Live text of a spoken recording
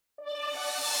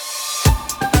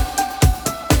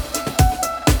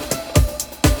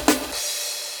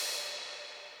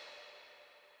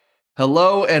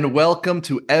Hello and welcome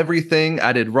to Everything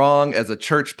I Did Wrong as a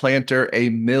Church Planter, a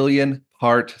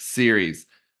million-part series.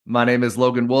 My name is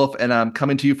Logan Wolf, and I'm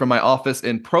coming to you from my office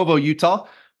in Provo, Utah,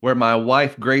 where my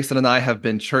wife, Grayson, and I have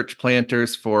been church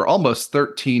planters for almost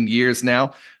 13 years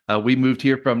now. We moved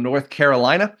here from North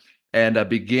Carolina and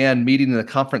began meeting in the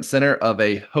conference center of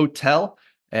a hotel,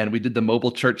 and we did the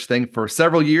mobile church thing for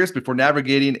several years before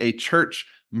navigating a church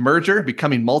merger,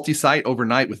 becoming multi-site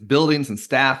overnight with buildings and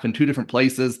staff in two different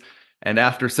places. And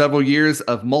after several years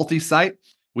of multi-site,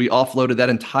 we offloaded that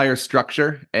entire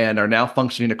structure and are now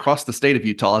functioning across the state of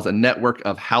Utah as a network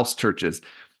of house churches.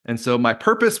 And so my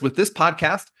purpose with this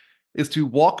podcast is to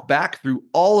walk back through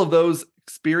all of those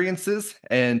experiences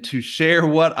and to share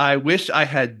what I wish I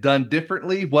had done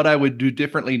differently, what I would do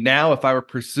differently now if I were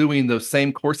pursuing those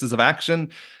same courses of action,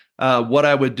 what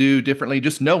I would do differently,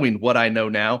 just knowing what I know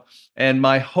now. And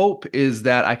my hope is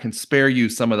that I can spare you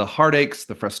some of the heartaches,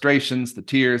 the frustrations, the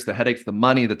tears, the headaches, the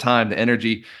money, the time, the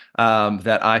energy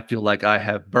that I feel like I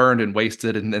have burned and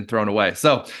wasted and thrown away.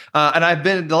 So, and I've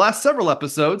been, the last several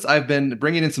episodes, I've been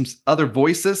bringing in some other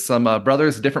voices, some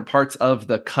brothers, different parts of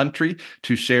the country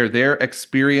to share their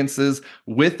experiences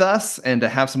with us and to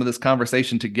have some of this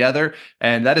conversation together.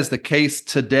 And that is the case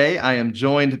today. I am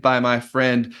joined by my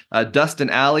friend, Dustin.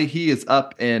 He is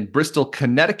up in Bristol,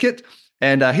 Connecticut.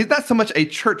 And he's not so much a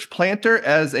church planter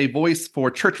as a voice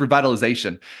for church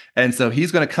revitalization. And so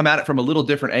he's going to come at it from a little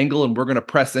different angle, and we're going to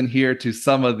press in here to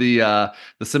some of the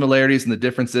similarities and the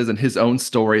differences in his own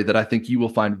story that I think you will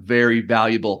find very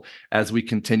valuable as we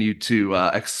continue to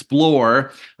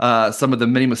explore some of the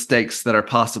many mistakes that are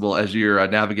possible as you're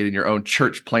navigating your own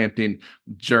church planting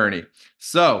journey.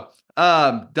 So,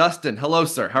 Dustin, hello,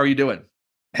 sir. How are you doing?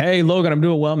 Hey, Logan, I'm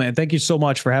doing well, man. Thank you so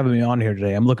much for having me on here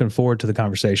today. I'm looking forward to the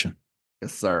conversation.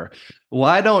 Yes, sir.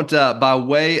 Why don't, by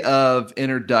way of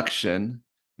introduction,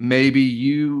 maybe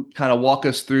you kind of walk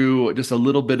us through just a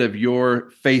little bit of your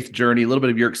faith journey, a little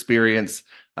bit of your experience,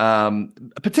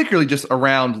 particularly just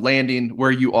around landing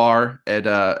where you are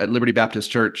at Liberty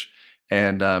Baptist Church,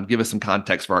 and give us some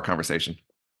context for our conversation.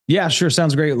 Yeah, sure.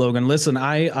 Sounds great, Logan. Listen,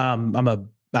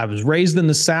 I was raised in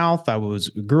the South.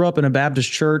 Grew up in a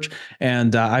Baptist church,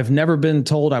 and I've never been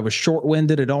told I was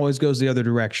short-winded. It always goes the other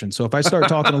direction. So if I start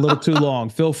talking a little too long,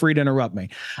 feel free to interrupt me.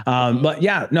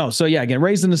 Again,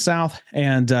 raised in the South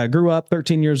and grew up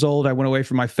 13 years old. I went away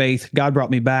from my faith. God brought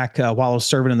me back while I was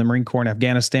serving in the Marine Corps in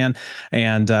Afghanistan.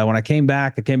 And when I came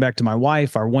back to my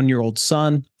wife, our 1-year-old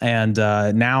son, and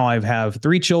now I have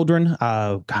 3 children.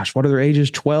 What are their ages?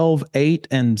 12, 8,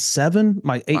 and 7.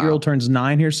 My 8-year-old turns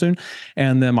 9 here soon.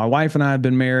 And then my wife and I have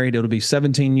been married. It'll be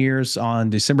 17 years on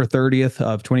December 30th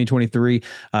of 2023,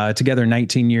 together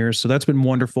 19 years. So that's been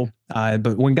wonderful.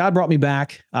 But when God brought me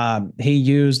back, he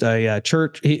used a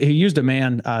church. He used a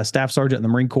man, staff sergeant in the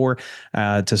Marine Corps,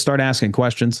 to start asking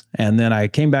questions. And then I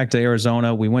came back to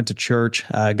Arizona. We went to church.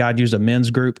 God used a men's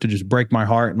group to just break my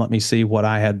heart and let me see what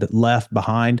I had left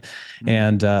behind.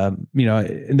 And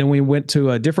then we went to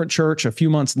a different church a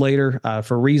few months later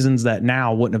for reasons that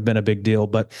now wouldn't have been a big deal.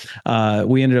 But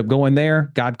we ended up going there.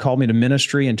 God called me to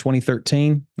ministry in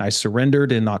 2013. I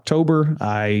surrendered in October.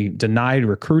 I denied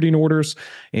recruiting orders.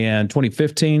 In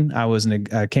 2015,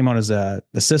 I came on as an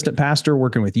assistant pastor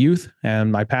working with youth.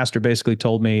 And my pastor basically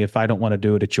told me, if I don't want to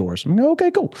do it, it's yours. I'm like,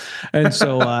 okay, cool. And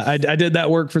so I did that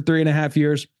work for 3.5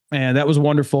 years. And that was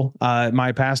wonderful.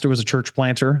 My pastor was a church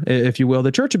planter, if you will.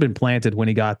 The church had been planted when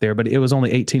he got there, but it was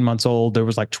only 18 months old. There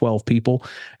was like 12 people.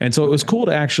 And so it was cool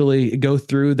to actually go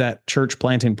through that church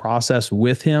planting process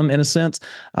with him in a sense,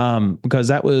 because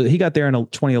he got there in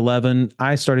 2011.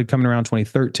 I started coming around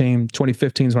 2013.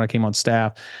 2015 is when I came on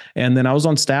staff. And then I was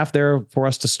on staff there for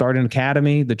us to start an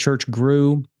academy. The church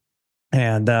grew.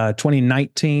 And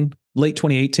 2019, late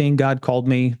 2018, God called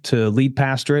me to lead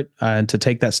pastorate and to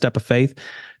take that step of faith.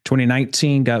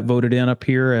 2019 got voted in up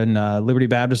here in Liberty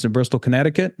Baptist in Bristol,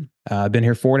 Connecticut. I've been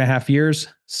here 4.5 years,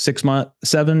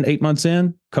 8 months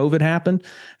in, COVID happened.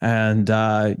 And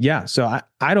so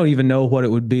I don't even know what it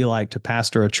would be like to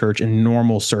pastor a church in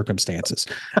normal circumstances.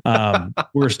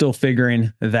 We're still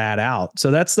figuring that out. So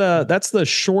that's the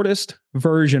shortest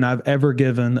version I've ever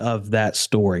given of that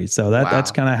story. So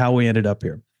that's kind of how we ended up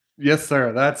here. Yes,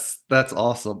 sir. That's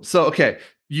awesome. So, okay,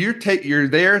 you're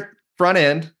there front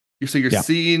end. So you're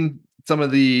seeing some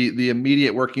of the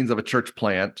immediate workings of a church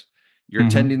plant. You're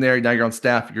attending there. Now you're on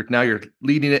staff. You're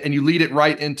leading it, and you lead it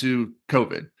right into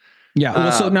COVID. Yeah.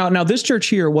 Well, so now this church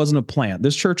here wasn't a plant.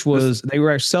 This church they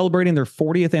were celebrating their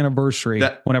 40th anniversary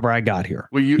whenever I got here.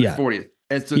 Well, 40th,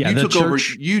 and so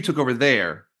you took over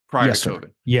there prior to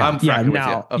COVID. Yeah. I'm tracking with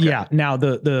you. Okay. Now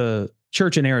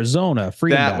church in Arizona,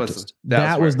 Freedom Baptist.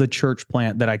 That was the church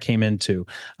plant that I came into.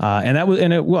 And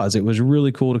it was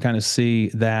really cool to kind of see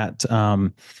that,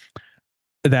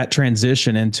 that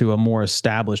transition into a more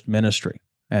established ministry.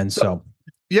 And so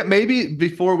yeah, maybe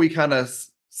before we kind of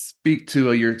speak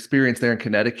to your experience there in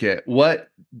Connecticut,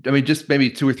 just maybe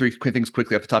two or three quick things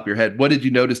quickly off the top of your head. What did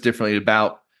you notice differently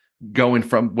about going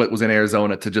from what was in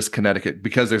Arizona to just Connecticut?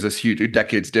 Because there's this huge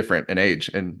decades different in age.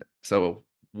 And so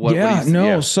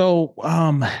So,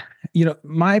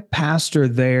 my pastor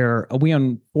there, we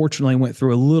unfortunately went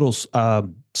through a little,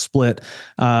 split,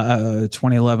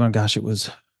 2011. Gosh, it was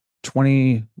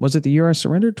was it the year I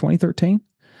surrendered? 2013,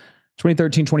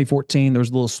 2014, there was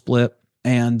a little split.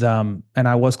 And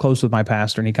I was close with my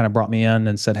pastor, and he kind of brought me in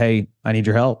and said, "Hey, I need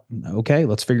your help." Okay,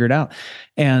 let's figure it out.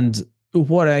 And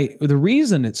the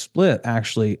reason it split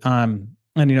actually, and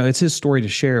it's his story to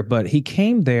share, but he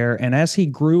came there, and as he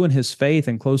grew in his faith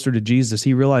and closer to Jesus,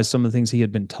 he realized some of the things he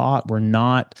had been taught were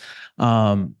not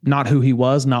who he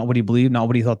was, not what he believed, not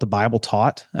what he thought the Bible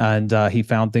taught. And he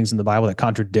found things in the Bible that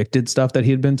contradicted stuff that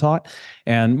he had been taught,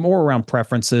 and more around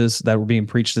preferences that were being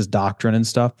preached as doctrine and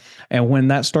stuff. And when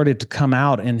that started to come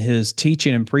out in his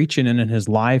teaching and preaching and in his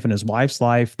life and his wife's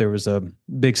life, there was a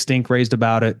big stink raised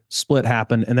about it. Split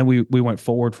happened, and then we went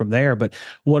forward from there. But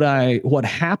what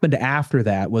happened after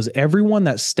that was everyone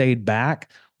that stayed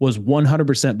back was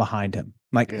 100% behind him.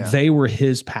 They were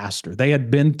his pastor. They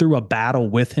had been through a battle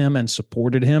with him and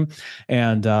supported him.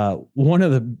 And one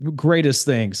of the greatest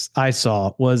things I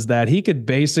saw was that he could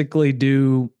basically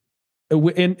do,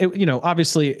 and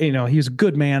obviously, he was a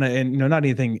good man, and not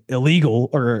anything illegal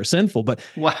or sinful, but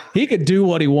he could do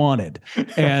what he wanted,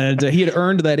 and he had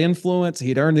earned that influence. He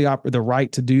had earned the right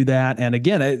to do that. And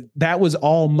again, that was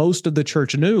all most of the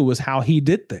church knew, was how he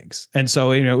did things. And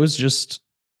so it was just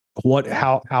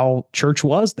how church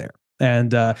was there.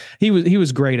 And he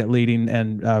was great at leading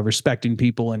and respecting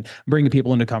people and bringing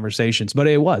people into conversations. But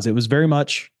it was very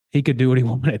much he could do what he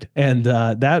wanted. And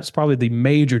that's probably the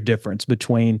major difference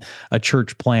between a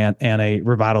church plant and a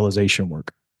revitalization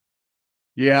work.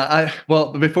 Yeah.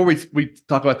 Before we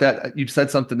talk about that, you said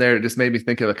something there that just made me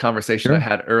think of a conversation I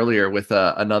had earlier with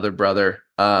another brother.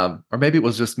 Or maybe it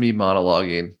was just me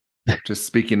monologuing. Just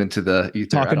speaking into the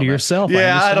ether. Talking to yourself.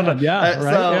 Yeah, I don't know.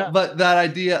 Yeah, But that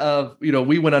idea of,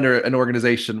 we went under an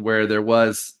organization where there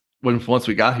was, once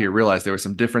we got here, realized there were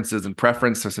some differences in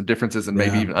preference, or some differences in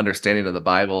maybe even understanding of the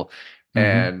Bible.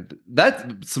 And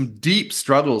some deep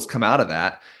struggles come out of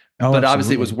that. But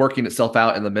obviously it was working itself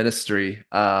out in the ministry,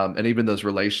 and even those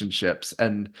relationships.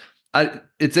 And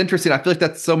it's interesting. I feel like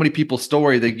that's so many people's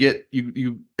story. They get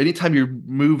you anytime you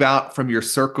move out from your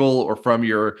circle or from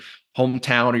your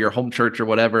hometown or your home church or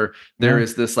whatever, there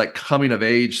is this coming of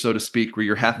age, so to speak, where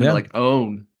you're having to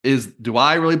own, do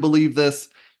I really believe this?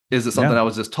 Is it something I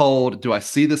was just told? Do I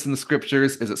see this in the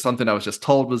scriptures? Is it something I was just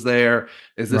told was there?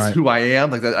 Is this who I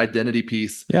am? That identity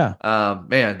piece. Yeah.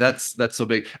 Man, that's so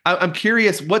big. I'm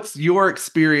curious, what's your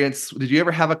experience? Did you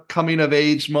ever have a coming of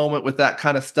age moment with that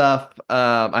kind of stuff?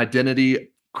 Identity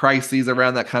crises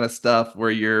around that kind of stuff,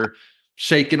 where you're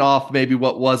shaking off maybe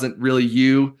what wasn't really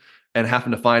you and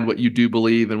having to find what you do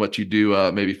believe and what you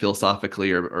do maybe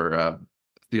philosophically or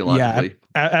theologically.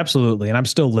 Yeah, absolutely. And I'm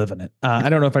still living it. I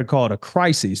don't know if I'd call it a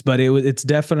crisis, but it's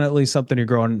definitely something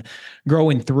you're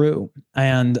growing through.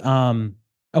 And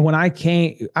when I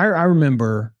came, I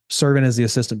remember serving as the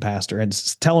assistant pastor and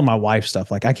telling my wife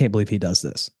stuff like, I can't believe he does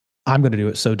this. I'm going to do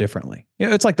it so differently.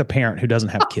 It's like the parent who doesn't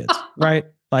have kids, right?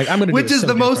 Like I'm going to do it which is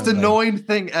the most annoying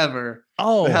thing ever.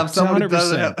 Oh, to have someone who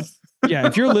doesn't have yeah,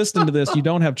 if you're listening to this, you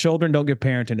don't have children, don't give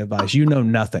parenting advice. You know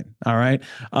nothing. All right.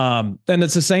 And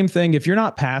it's the same thing if you're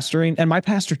not pastoring. And my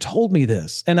pastor told me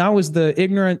this, and I was the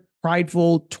ignorant,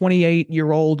 prideful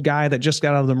 28-year-old guy that just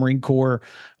got out of the Marine Corps.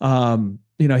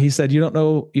 He said, you don't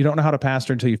know how to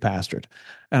pastor until you've pastored.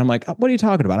 And I'm like, what are you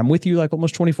talking about? I'm with you like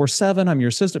almost 24/7. I'm your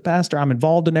assistant pastor. I'm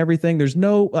involved in everything. There's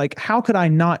no, how could I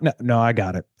not know? No, I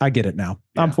got it. I get it now.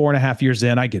 Yeah. I'm 4.5 years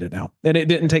in. I get it now. And it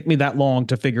didn't take me that long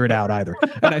to figure it out either.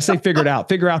 And I say figure out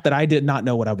that I did not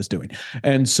know what I was doing.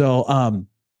 And so,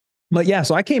 but yeah,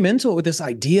 so I came into it with this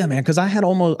idea, man, because I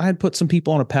had put some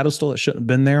people on a pedestal that shouldn't have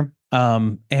been there.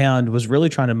 And was really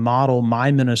trying to model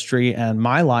my ministry and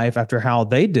my life after how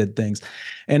they did things.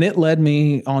 And it led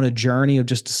me on a journey of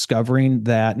just discovering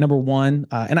that, number one,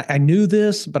 and I knew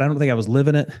this, but I don't think I was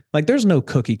living it. Like there's no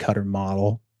cookie cutter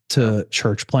model to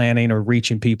church planning or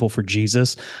reaching people for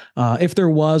Jesus. If there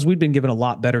was, we'd been given a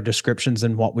lot better descriptions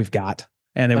than what we've got.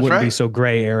 and it That's wouldn't be right. so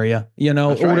gray area. That's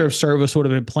Order right. of service would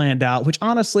have been planned out, which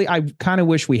honestly, I kind of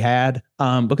wish we had,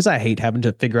 because I hate having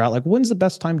to figure out like, when's the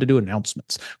best time to do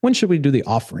announcements? When should we do the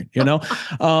offering?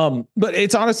 But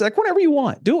it's honestly like whenever you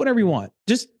want, do it whenever you want.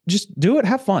 Just do it,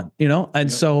 have fun, And Yep.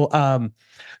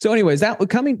 so anyways, that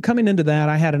coming into that,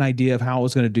 I had an idea of how I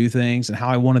was going to do things and how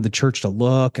I wanted the church to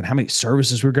look and how many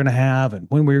services we were going to have and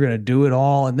when we were going to do it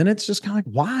all. And then it's just kind of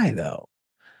like, why though?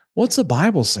 What's the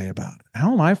Bible say about it?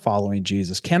 How am I following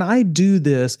Jesus? Can I do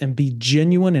this and be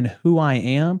genuine in who I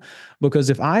am? Because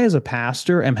if I, as a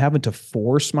pastor, am having to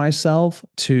force myself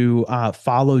to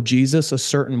follow Jesus a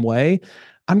certain way,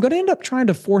 I'm going to end up trying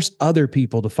to force other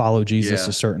people to follow Jesus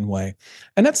a certain way.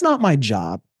 And that's not my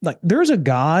job. Like, there's a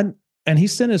God, and he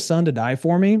sent his son to die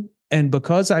for me. And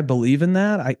because I believe in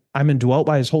that, I'm indwelt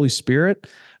by his Holy Spirit.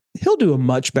 He'll do a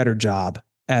much better job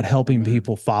at helping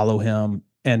people follow him.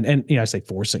 And I say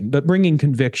forcing, but bringing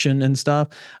conviction and stuff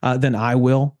than I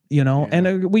will,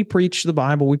 And we preach the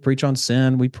Bible, we preach on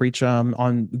sin, we preach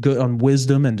on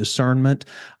wisdom and discernment.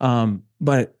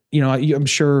 But I'm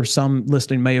sure some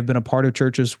listening may have been a part of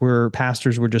churches where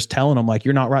pastors were just telling them like,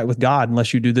 you're not right with God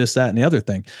unless you do this, that, and the other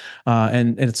thing,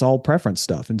 and it's all preference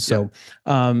stuff. And so,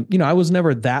 I was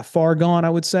never that far gone, I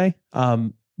would say,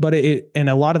 but and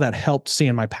a lot of that helped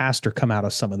seeing my pastor come out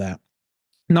of some of that.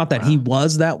 Not that he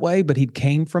was that way, but he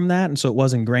came from that. And so it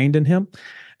was ingrained in him.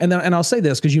 And I'll say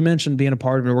this, because you mentioned being a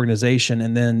part of an organization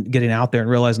and then getting out there and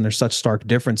realizing there's such stark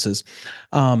differences.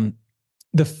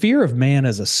 The fear of man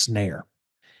is a snare.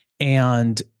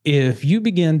 And if you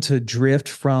begin to drift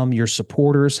from your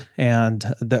supporters and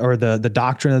the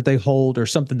doctrine that they hold or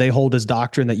something they hold as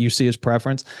doctrine that you see as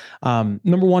preference,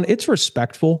 number one, it's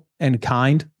respectful and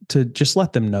kind to just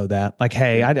let them know that, like,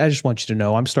 hey, I just want you to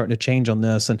know I'm starting to change on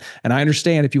this. And I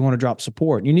understand if you want to drop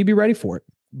support, you need to be ready for it.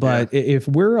 But if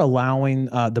we're allowing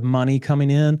the money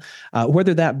coming in,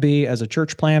 whether that be as a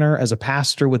church planner, as a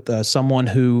pastor with someone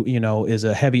who, is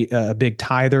a big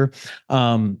tither,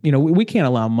 we can't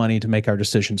allow money to make our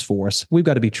decisions for us. We've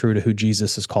got to be true to who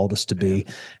Jesus has called us to be.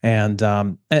 And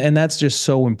that's just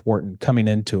so important coming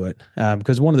into it.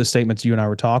 Because one of the statements you and I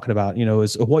were talking about,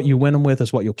 is what you win them with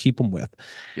is what you'll keep them with.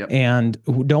 Yep.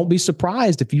 And don't be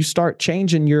surprised if you start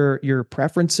changing your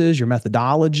preferences, your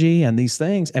methodology and these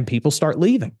things, and people start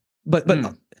leaving. But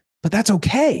that's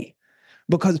okay,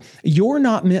 because you're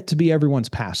not meant to be everyone's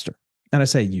pastor. And I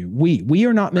say we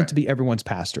are not meant to be everyone's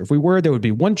pastor. If we were, there would be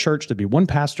one church, there'd be one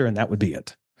pastor, and that would be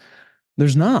it.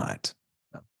 There's not.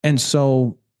 And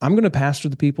so I'm going to pastor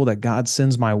the people that God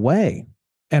sends my way.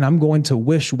 And I'm going to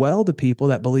wish well to people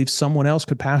that believe someone else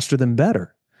could pastor them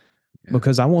better,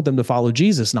 because I want them to follow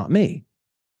Jesus, not me.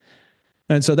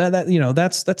 And so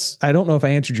that's I don't know if I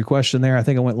answered your question there. I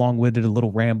think I went long-winded, a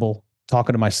little ramble,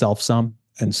 talking to myself some.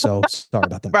 And so sorry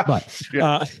about that.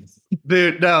 But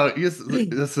dude, no, this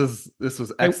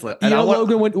was excellent. And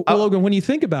Logan, when you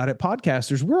think about it,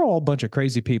 podcasters, we're all a bunch of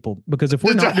crazy people, because if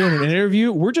we're not doing an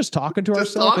interview, we're just talking to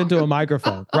ourselves into a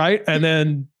microphone, right? And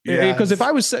then because if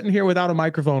I was sitting here without a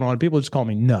microphone on, people just call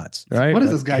me nuts, right? What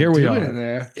is this guy doing in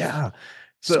there? Yeah.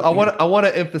 So I want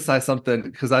to emphasize something,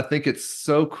 because I think it's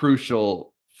so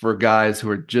crucial for guys who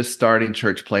are just starting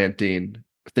church planting,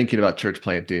 thinking about church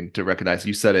planting, to recognize,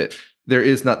 you said it, there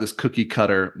is not this cookie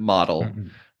cutter model.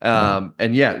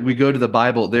 And we go to the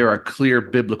Bible, there are clear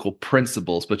biblical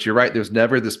principles, but you're right, there's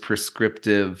never this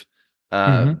prescriptive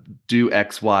do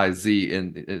X, Y, Z,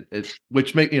 and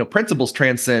which make, principles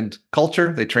transcend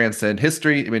culture, they transcend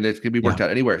history. I mean, it can be worked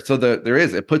out anywhere. So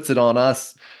it puts it on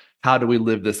us. How do we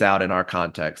live this out in our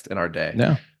context, in our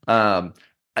day?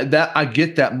 That I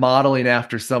get that modeling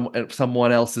after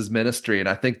someone else's ministry. And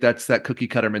I think that's that cookie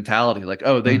cutter mentality. Like,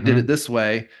 oh, they did it this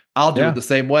way, I'll do it the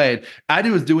same way.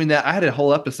 Was doing that. I had a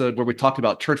whole episode where we talked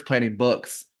about church planting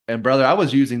books. And brother, I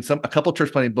was using a couple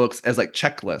church planting books as like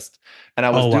checklist. And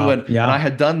I was and I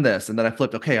had done this. And then I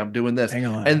flipped, okay, I'm doing this.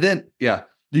 And then,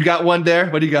 you got one there?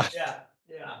 What do you got? Yeah,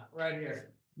 right here.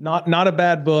 Not a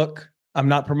bad book. I'm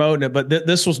not promoting it, but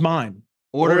this was mine.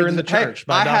 Order in the Church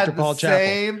by Dr. Paul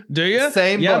Chappell. Do you?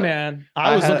 Same book. Book. Man.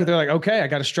 I was looking there like, okay, I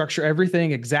got to structure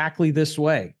everything exactly this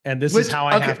way. And this is how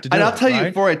I have to do it. And I'll tell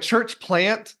you, for a church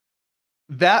plant,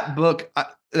 that book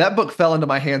fell into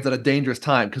my hands at a dangerous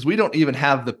time, because we don't even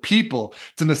have the people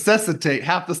to necessitate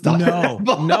half the stuff.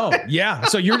 No. Yeah.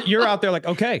 So you're out there like,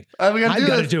 okay, I've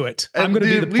got to do it. I'm going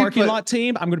to be the parking lot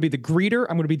team. I'm going to be the greeter.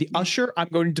 I'm going to be the usher. I'm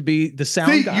going to be the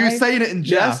sound guy. You're saying it in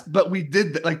jest, but we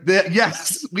did that like that.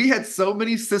 Yes. We had so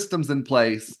many systems in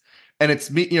place, and it's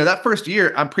me, that first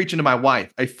year I'm preaching to my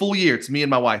wife, a full year. It's me and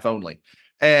my wife only.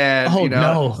 And,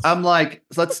 I'm like,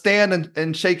 so let's stand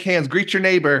and shake hands, greet your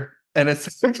neighbor. And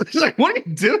it's like, what are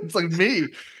you doing? It's like me,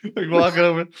 like walking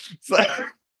over. So,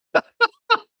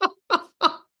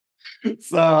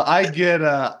 so I get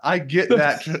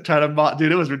that trying to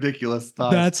dude. It was ridiculous.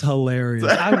 That's hilarious.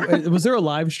 Was there a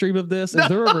live stream of this? Is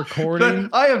there a recording?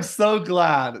 I am so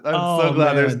glad. I'm so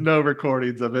glad there's man. no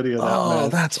recordings of any of that. Oh,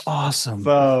 that's awesome.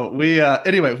 So we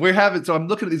anyway, we're having. So I'm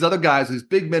looking at these other guys, these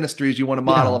big ministries. You want to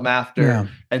model them after,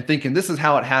 and thinking this is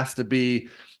how it has to be.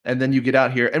 And then you get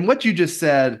out here, and what you just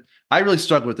said, I really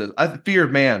struggle with this. Fear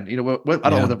of man. You know what?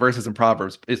 I don't know the verses in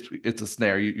Proverbs. It's a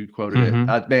snare. You quoted it.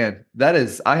 Man, that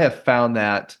is. I have found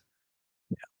that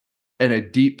in a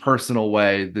deep personal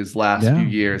way these last few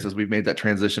years as we've made that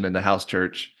transition into house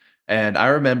church. And I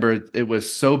remember it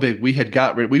was so big. We had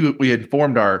we had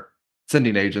formed our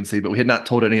sending agency, but we had not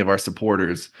told any of our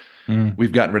supporters.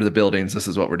 We've gotten rid of the buildings. This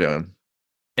is what we're doing,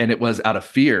 and it was out of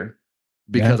fear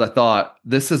because I thought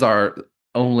this is our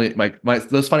only my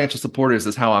those financial supporters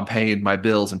is how I'm paying my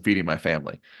bills and feeding my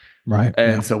family. Right.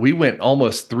 And so we went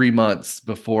almost 3 months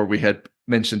before we had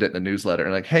mentioned it in the newsletter.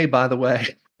 And like, hey, by the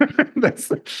way,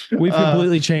 we've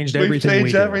completely changed everything. We've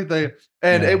changed everything.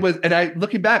 And it was, and I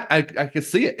looking back, I could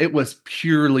see it. It was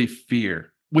purely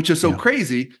fear, which is so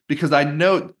crazy because I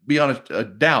know beyond a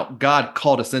doubt, God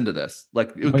called us into this.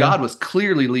 Like God was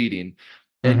clearly leading.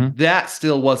 And that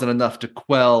still wasn't enough to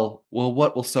quell, well,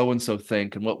 what will so-and-so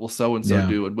think and what will so-and-so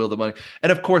do and will the money?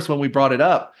 And of course, when we brought it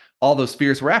up, all those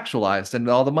fears were actualized and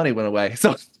all the money went away.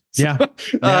 So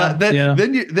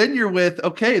then you're with,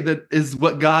 okay, that is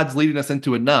what God's leading us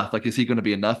into enough. Like, is he going to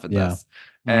be enough in this?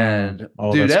 And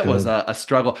dude, that was a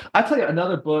struggle. I tell you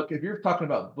another book, if you're talking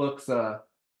about books,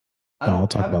 I'll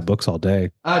talk about books all day.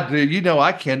 Dude, you know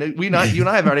I can. You and I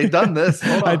have already done this.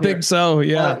 Hold on I think so.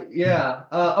 Yeah.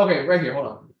 Okay, right here. Hold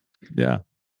on. Yeah.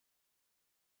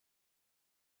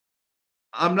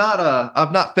 I've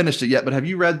not finished it yet, but have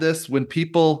you read this? When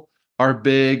people are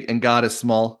big and God is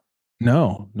small.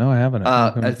 No, I haven't.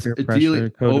 Fear, pressure,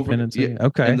 codependency.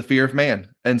 Okay. And the fear of man.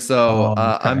 And so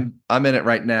I'm in it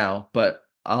right now, but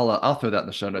I'll throw that in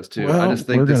the show notes too. Well, I just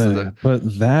think this is put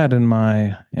that in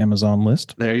my Amazon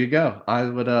list. There you go. I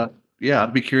would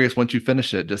I'd be curious once you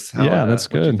finish it, just how that's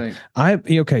good.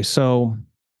 So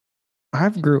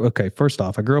first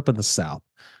off, I grew up in the South.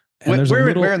 And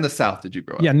where in the South did you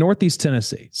grow up? Yeah, Northeast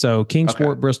Tennessee. So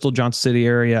Kingsport, Bristol, Johnson City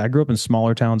area. I grew up in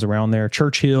smaller towns around there.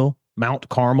 Churchill, Mount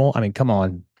Carmel. I mean, come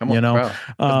on, you know.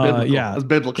 That's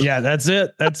biblical. Yeah, that's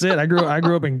it. I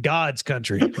grew up in God's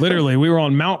country. Literally, we were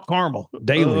on Mount Carmel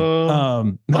daily.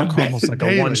 Mount Carmel's like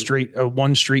a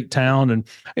one street town, and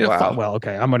thought, well,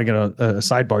 okay, I'm going to get a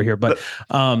sidebar here, but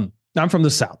I'm from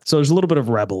the South, so there's a little bit of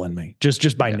rebel in me,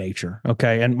 just by nature.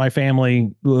 Okay, and my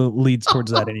family leads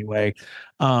towards that anyway.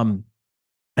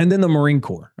 And then the Marine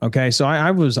Corps. Okay, so I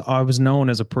was known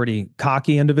as a pretty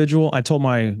cocky individual. I told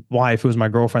my wife, who was my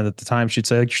girlfriend at the time, she'd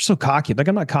say, like, "You're so cocky." Like,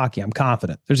 I'm not cocky. I'm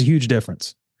confident. There's a huge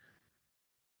difference.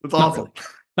 It's awesome.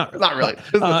 Not really.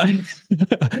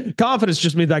 Confidence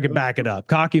just means I can back it up.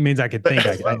 Cocky means I can think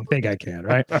I can,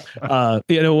 right?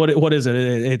 What is it?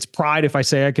 It's pride if I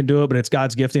say I can do it, but it's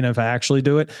God's gifting if I actually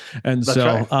do it. And that's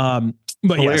so, right.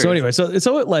 But hilarious. So anyway,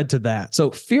 so it led to that. So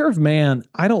fear of man,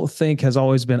 I don't think has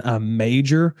always been a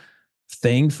major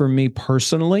thing for me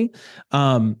personally.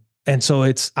 And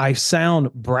so I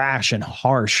sound brash and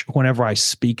harsh whenever I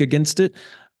speak against it.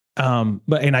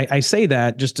 But I say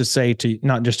that just to say to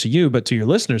not just to you, but to your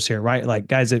listeners here, right? Like,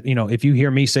 guys, if you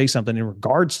hear me say something in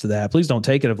regards to that, please don't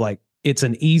take it of like it's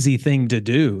an easy thing to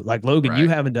do. Like, Logan, you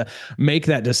having to make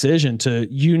that decision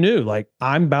you knew, like,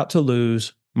 I'm about to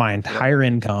lose my entire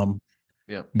income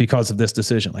because of this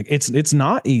decision. Like, it's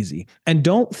not easy. And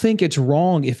don't think it's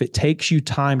wrong if it takes you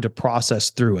time to process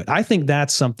through it. I think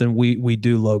that's something we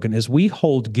do, Logan, is we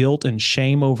hold guilt and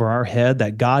shame over our head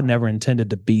that God never intended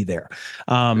to be there.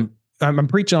 I've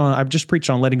just preached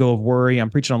on letting go of worry. I'm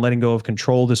preaching on letting go of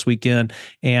control this weekend.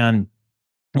 And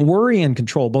worry and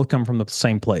control both come from the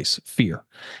same place, fear.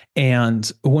 And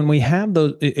when we have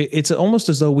those, it's almost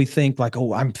as though we think like,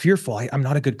 oh, I'm fearful, I'm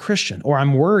not a good Christian, or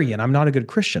I'm worrying, I'm not a good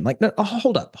Christian. Like, no,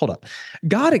 hold up.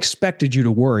 God expected you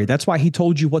to worry. That's why he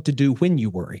told you what to do when you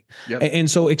worry. Yep. And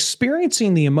so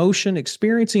experiencing the emotion,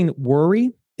 experiencing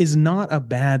worry is not a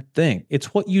bad thing.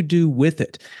 It's what you do with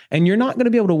it. And you're not going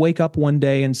to be able to wake up one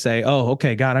day and say, oh,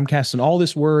 okay, God, I'm casting all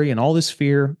this worry and all this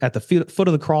fear at the foot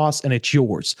of the cross, and it's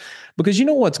yours. Because you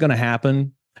know what's going to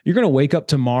happen? You're going to wake up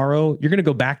tomorrow. You're going to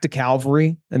go back to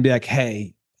Calvary and be like,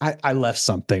 hey, I left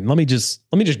something. Let me just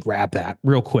grab that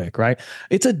real quick, right?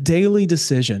 It's a daily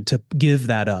decision to give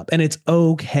that up. And it's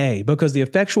okay, because the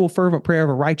effectual fervent prayer of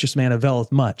a righteous man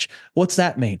availeth much. What's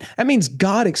that mean? That means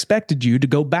God expected you to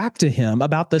go back to him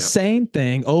about the same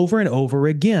thing over and over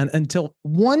again, until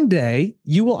one day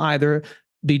you will either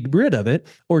be rid of it,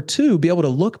 or two, be able to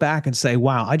look back and say,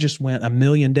 wow, I just went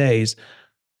 1,000,000 days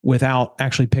without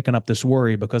actually picking up this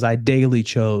worry, because I daily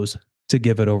chose to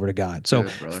give it over to God. So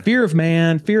fear of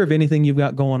man, fear of anything you've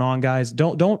got going on, guys,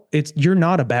 you're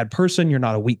not a bad person. You're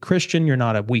not a weak Christian. You're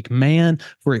not a weak man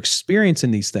for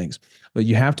experiencing these things, but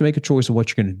you have to make a choice of what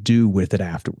you're going to do with it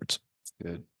afterwards.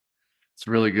 Good. It's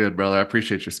really good, brother. I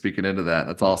appreciate you speaking into that.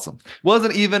 That's awesome.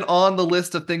 Wasn't even on the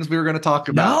list of things we were going to talk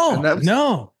about.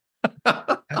 No.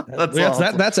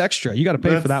 That's extra. You got to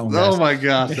pay for that one, guys. Oh my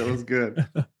gosh, that was good.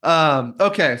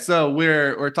 Okay, so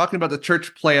we're talking about the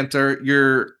church planter.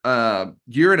 You're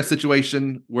in a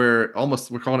situation where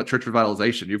we're calling it church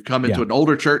revitalization. You've come into an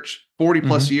older church, 40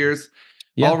 plus years,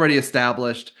 already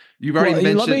established. You've already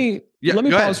mentioned. Let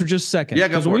me pause for just a second. Yeah,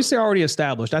 because when we say already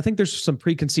established, I think there's some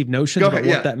preconceived notions about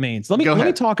what that means. Let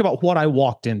me talk about what I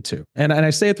walked into. And I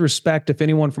say it with respect, if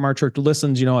anyone from our church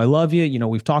listens, I love you.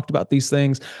 We've talked about these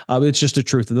things. It's just the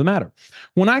truth of the matter.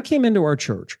 When I came into our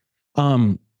church,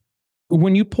 when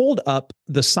you pulled up,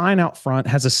 the sign out front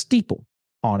has a steeple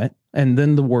on it, and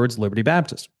then the words Liberty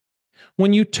Baptist.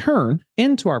 When you turn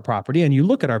into our property and you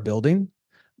look at our building,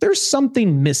 there's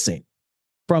something missing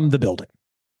from the building.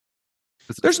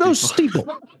 There's no steeple.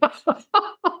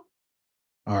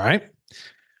 All right.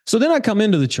 So then I come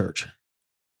into the church.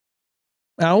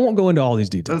 And I won't go into all these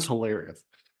details. That's hilarious.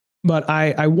 But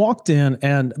I walked in,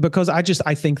 and because I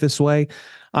think this way,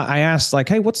 I asked, like,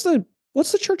 hey, what's the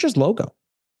church's logo?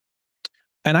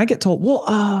 And I get told, well,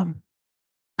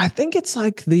 I think it's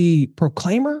like the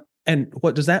Proclaimer. And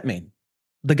what does that mean?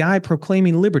 The guy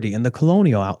proclaiming liberty in the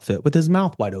colonial outfit with his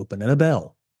mouth wide open and a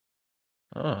bell.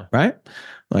 Right?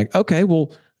 Like, okay,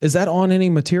 well, is that on any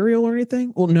material or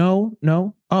anything? Well,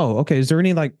 no. Oh, okay. Is there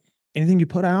any anything you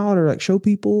put out or show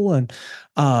people? And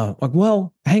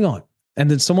well, hang on. And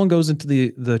then someone goes into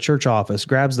the church office,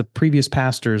 grabs the previous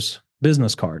pastor's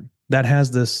business card that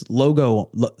has this logo.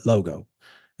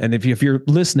 And if you're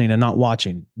listening and not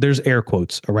watching, there's air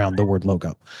quotes around the word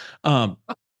logo.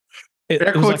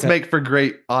 Air quotes make for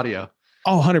great audio.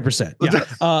 Oh, 100%.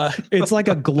 Yeah. It's like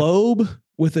a globe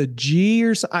with a G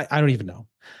or something. I don't even know.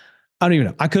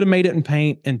 I could have made it in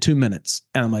paint in 2 minutes.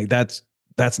 And I'm like, that's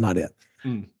not it.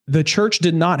 The church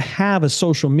did not have a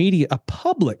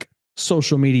public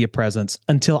social media presence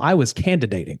until I was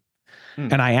candidating.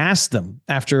 And I asked them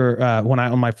after,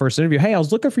 on my first interview, hey, I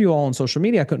was looking for you all on social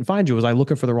media. I couldn't find you. Was I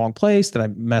looking for the wrong place? Did I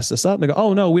mess this up? And they go,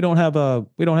 oh no, we don't have a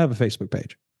Facebook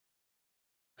page.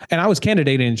 And I was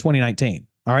candidating in 2019.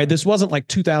 All right. This wasn't like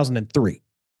 2003.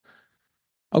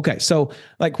 Okay. So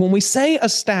when we say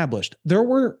established,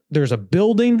 there's a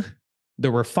building,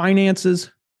 there were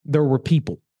finances, there were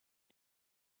people.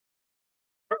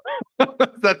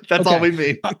 That's all we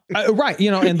mean. Right.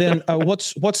 And then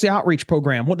what's the outreach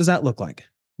program? What does that look like?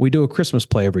 We do a Christmas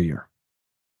play every year.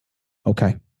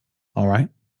 Okay. All right.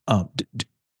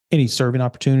 Any serving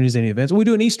opportunities, any events? We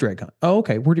do an Easter egg hunt. Oh,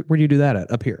 okay. Where do you do that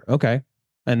at? Up here. Okay.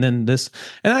 And then and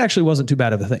that actually wasn't too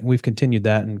bad of a thing. We've continued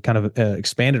that and kind of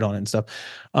expanded on it and stuff.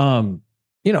 And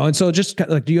so just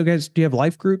kind of do you have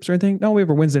life groups or anything? No, we have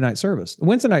a Wednesday night service. The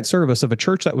Wednesday night service of a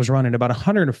church that was running about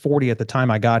 140 at the time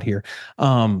I got here,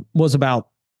 was about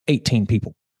 18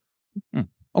 people.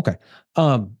 Okay.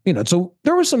 So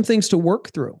there were some things to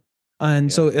work through.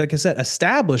 And so, like I said,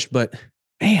 established, but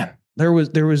man, there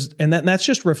was, and that's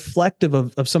just reflective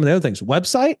of some of the other things.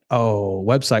 Website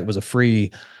was a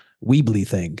free Weebly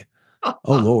thing.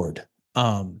 Oh Lord.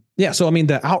 So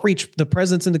the outreach, the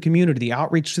presence in the community, the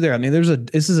outreach to there.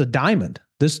 This is a diamond.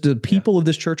 The people of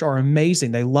this church are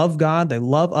amazing. They love God. They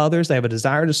love others. They have a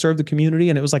desire to serve the community.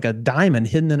 And it was like a diamond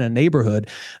hidden in a neighborhood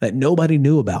that nobody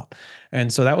knew about.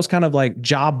 And so that was kind of like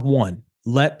job one,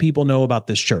 let people know about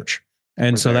this church.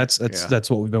 And so that's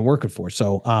what we've been working for.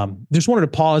 So, just wanted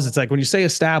to pause. It's like when you say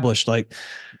established,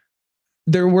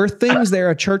 there were things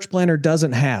there a church planner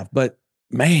doesn't have, but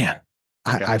man,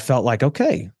 I felt like,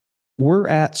 okay, we're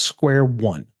at square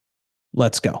one.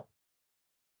 Let's go.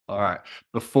 All right.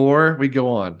 Before we go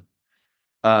on,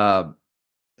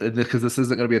 because this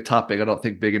isn't going to be a topic, I don't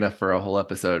think big enough for a whole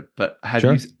episode, but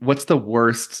what's the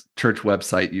worst church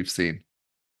website you've seen?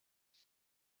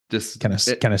 Can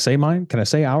I say mine? Can I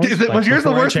say ours? Was yours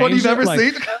the worst one you've ever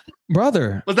seen?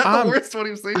 Brother. Was that the worst one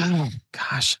you've seen? Oh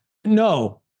gosh.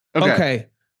 No. Okay.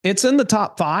 It's in the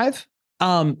top 5.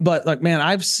 But man,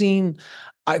 I've seen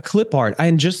Clip art.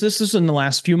 And just this is in the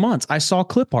last few months. I saw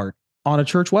clip art on a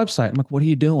church website. I'm like, what are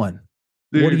you doing?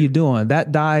 What are you Dude. doing?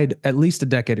 That died at least a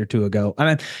decade or two ago.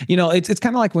 And it's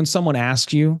kind of like when someone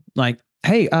asks you, like,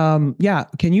 hey, yeah,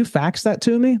 can you fax that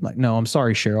to me? Like, no, I'm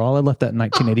sorry, Cheryl. I left that in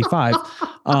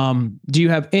 1985. Do you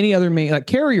have any other like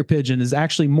carrier pigeon is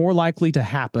actually more likely to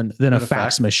happen than a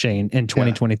fax machine in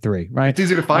 2023, right? It's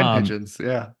easier to find pigeons.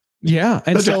 Yeah. Yeah.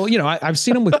 And so, I've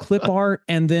seen them with clip art,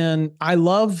 and then I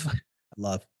love,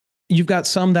 you've got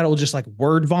some that will just like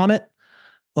word vomit,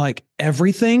 like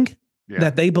everything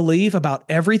that they believe about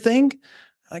everything.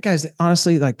 Like, guys,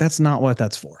 honestly, like that's not what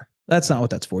that's for. That's not what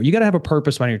that's for. You got to have a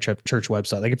purpose behind your church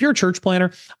website. Like if you're a church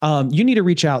planner, you need to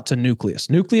reach out to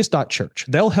nucleus.church.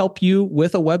 They'll help you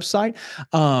with a website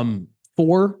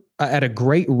at a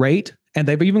great rate. And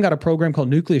they've even got a program called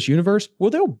Nucleus Universe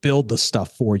where they'll build the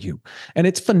stuff for you. And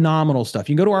it's phenomenal stuff.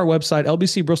 You can go to our website,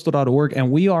 lbcbristol.org,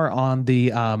 and we are on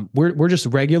the, we're just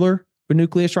regular with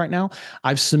Nucleus right now.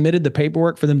 I've submitted the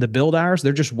paperwork for them to build ours.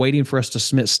 They're just waiting for us to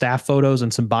submit staff photos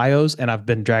and some bios, and I've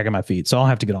been dragging my feet, so I'll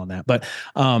have to get on that. But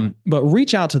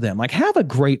reach out to them. Like, have a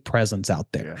great presence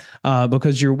out there,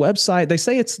 because your website, they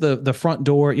say it's the front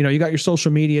door. You got your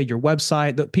social media, your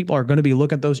website, that people are going to be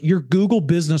looking at those. Your Google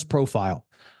business profile.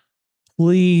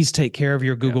 Please take care of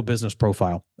your Google business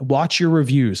profile. Watch your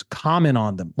reviews, comment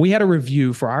on them. We had a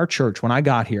review for our church when I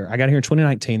got here. I got here in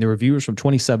 2019. The reviewers from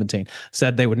 2017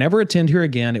 said they would never attend here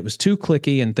again. It was too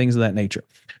clicky and things of that nature.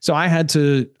 So I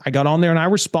got on there and I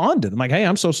responded. I'm like, hey,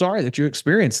 I'm so sorry that you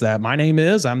experienced that.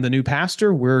 I'm the new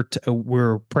pastor.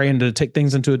 We're praying to take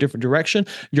things into a different direction.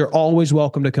 You're always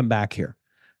welcome to come back here.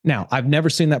 Now, I've never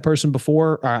seen that person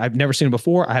before. Or I've never seen him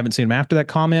before. I haven't seen him after that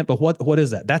comment. But what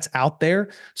is that? That's out there.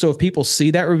 So if people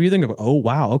see that review, they go, "Oh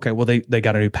wow, okay. Well, they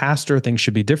got a new pastor. Things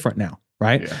should be different now,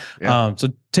 right?" Yeah. So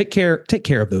take care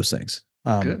of those things.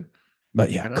 Good.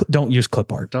 But don't use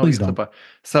clip art. Please don't. Clip art.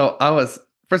 So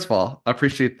first of all, I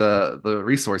appreciate the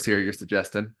resource here you're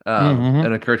suggesting,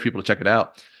 and encourage people to check it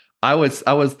out. I was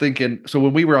thinking. So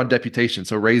when we were on deputation,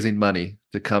 so raising money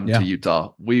to come to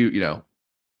Utah,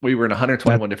 we were in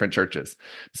 121 different churches.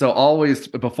 So always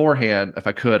beforehand, if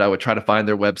I could, I would try to find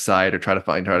their website or try to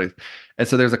find how to. And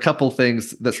so there's a couple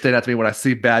things that stand out to me when I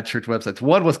see bad church websites.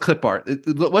 One was clip art.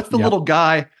 What's the little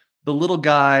guy? The little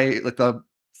guy, like the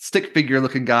stick figure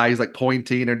looking guy, he's like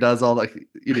pointing or does all like.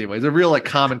 Anyways, a real like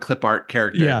common clip art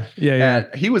character. Yeah.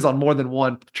 And he was on more than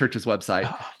one church's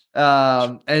website.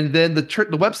 And then the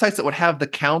websites that would have the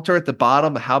counter at the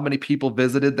bottom, how many people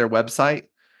visited their website.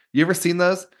 You ever seen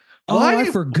those?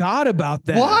 I forgot about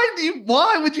that.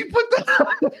 Why would you put that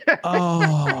on there?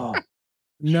 Oh,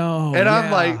 no. And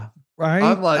I'm like, right?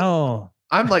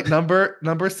 I'm like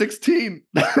number 16.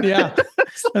 Yeah.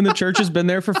 And the church has been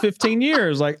there for 15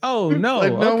 years. Like, oh no.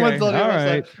 Like no one's on your website.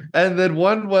 Right. And then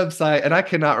one website, and I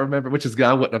cannot remember which is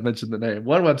I wouldn't have mentioned the name.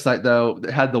 One website though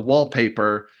that had the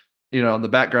wallpaper, on the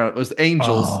background, it was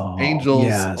angels.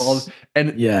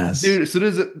 Yes. Dude, as soon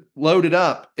as it loaded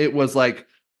up, it was like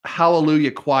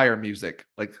Hallelujah choir music,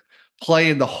 like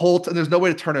playing the whole time. There's no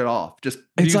way to turn it off. Just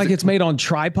it's like it's made on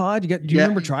tripod. Do you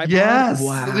remember tripod? Yes,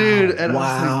 wow, dude. And I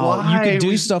was like, why? You could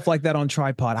do stuff like that on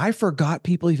tripod. I forgot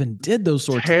people even did those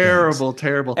sorts of things.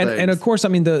 Terrible things. And of course, I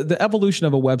mean the evolution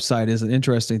of a website is an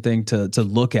interesting thing to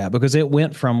look at, because it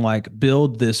went from like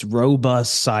build this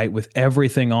robust site with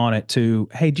everything on it to,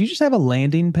 hey, do you just have a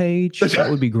landing page?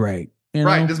 That would be great.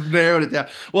 Right, just narrowed it down.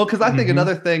 Well, because I think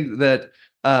another thing that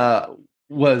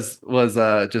was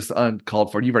just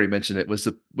uncalled for, and you've already mentioned it, was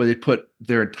where they put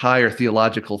their entire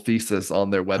theological thesis on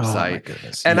their website. Oh my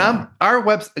goodness. And our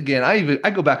website, again, I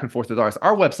go back and forth with ours.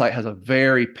 Our website has a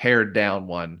very pared down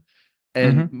one.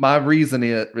 And my reason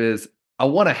is I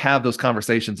want to have those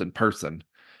conversations in person.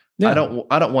 Yeah.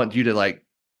 I don't want you to like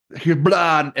hear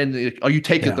blah and you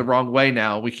take it the wrong way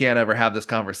now. We can't ever have this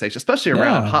conversation, especially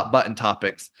around hot button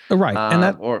topics. Right.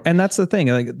 And that's the thing.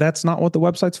 Like, that's not what the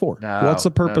website's for. What's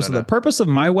the purpose of the purpose of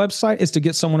my website is to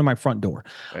get someone to my front door.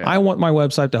 Yeah. I want my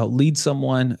website to help lead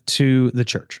someone to the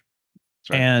church.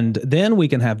 Right. And then we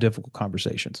can have difficult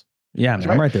conversations. Yeah, man,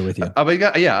 I'm right there with you. I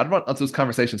want those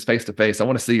conversations face to face. I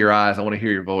want to see your eyes. I want to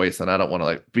hear your voice, and I don't want to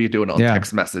like be doing it on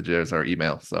text messages or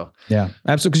email. So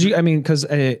absolutely. Because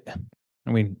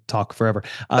talk forever.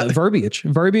 Verbiage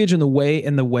in the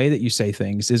way that you say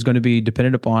things is going to be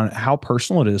dependent upon how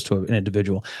personal it is to an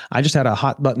individual. I just had a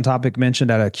hot button topic mentioned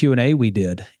at a Q&A we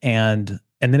did, and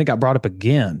then it got brought up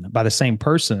again by the same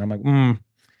person. I'm like,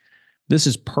 this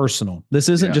is personal. This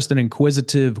isn't just an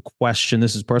inquisitive question.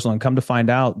 This is personal. And come to find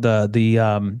out,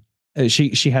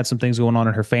 she had some things going on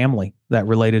in her family that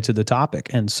related to the topic,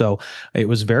 and so it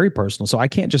was very personal. So I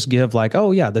can't just give like,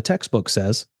 oh yeah, the textbook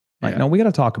says. Like, no, we got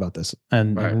to talk about this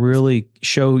and really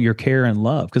show your care and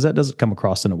love, because that doesn't come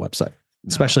across in a website,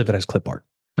 especially if it has clip art.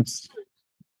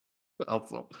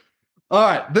 Awesome. All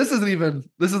right. This is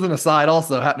an aside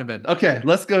also happening. Okay,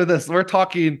 let's go to this. We're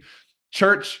talking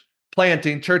church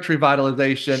planting, church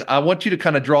revitalization. I want you to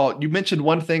kind of you mentioned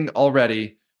one thing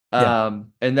already, and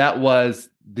that was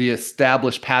the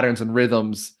established patterns and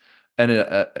rhythms. And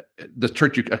the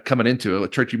church you coming into, a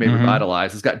church you may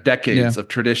revitalize, has got decades of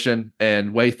tradition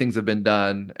and way things have been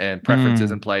done and preferences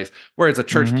in place. Whereas a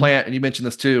church plant, and you mentioned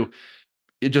this too,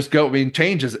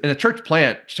 changes. And a church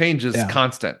plant changes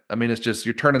constant. I mean, it's just,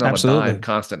 you're turning on a dime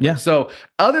constantly. Yeah. So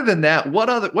other than that,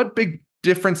 what big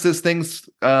differences, things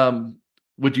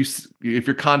would you, if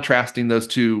you're contrasting those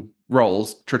two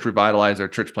roles, church revitalizer,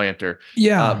 church planter?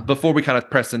 Before we kind of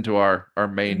press into our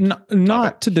main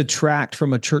not to detract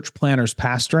from a church planter's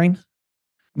pastoring,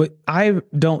 but I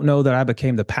don't know that I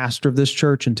became the pastor of this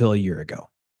church until a year ago.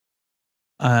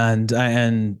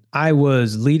 And I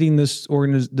was leading this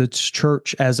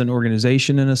church as an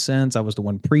organization in a sense. I was the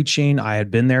one preaching. I had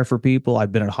been there for people.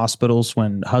 I'd been in hospitals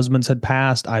when husbands had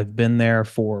passed. I've been there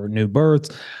for new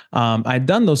births. I'd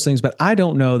done those things, but I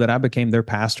don't know that I became their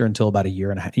pastor until about a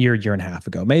year and a half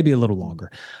ago, maybe a little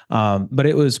longer. But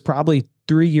it was probably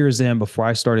 3 years in before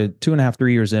I started, 2.5,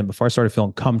 3 years in before I started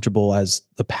feeling comfortable as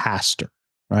the pastor.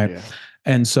 Right. Yeah.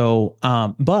 And so,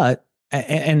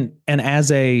 And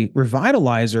as a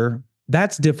revitalizer,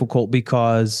 that's difficult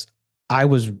because I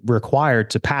was required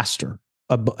to pastor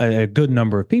a good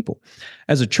number of people.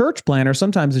 As a church planter,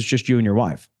 sometimes it's just you and your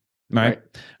wife, right?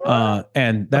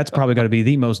 And that's probably going to be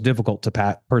the most difficult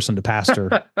person to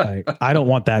pastor. I don't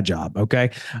want that job,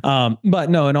 okay? But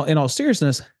no, in all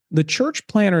seriousness, the church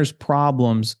planter's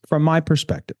problems, from my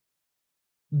perspective,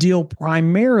 deal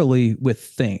primarily with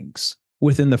things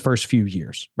within the first few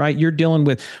years, right? You're dealing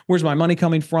with, where's my money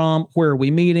coming from? Where are we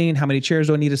meeting? How many chairs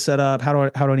do I need to set up? How do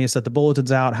I need to set the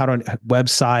bulletins out? How do I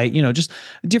website? Just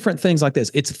different things like this.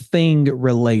 It's thing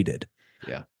related.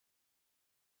 Yeah.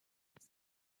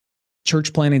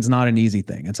 Church planting is not an easy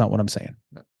thing. It's not what I'm saying.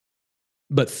 No.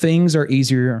 But things are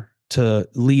easier to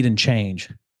lead and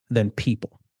change than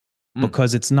people,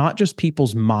 because it's not just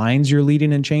people's minds you're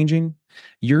leading and changing.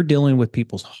 You're dealing with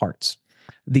people's hearts.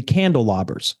 The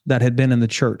candelabras that had been in the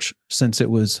church since it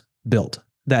was built,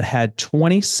 that had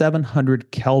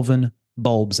 2,700 Kelvin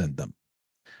bulbs in them.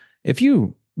 If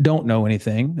you don't know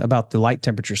anything about the light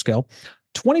temperature scale,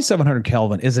 2,700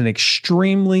 Kelvin is an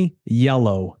extremely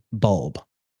yellow bulb.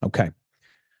 Okay.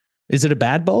 Is it a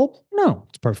bad bulb? No,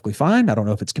 it's perfectly fine. I don't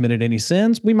know if it's committed any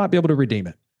sins. We might be able to redeem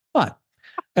it. But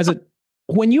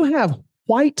when you have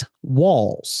white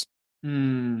walls,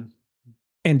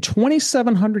 and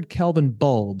 2,700 Kelvin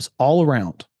bulbs all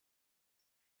around,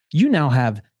 you now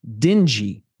have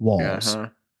dingy walls.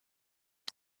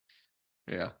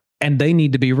 Yeah. And they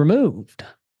need to be removed.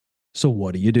 So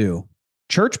what do?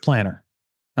 Church planter,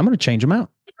 I'm going to change them out.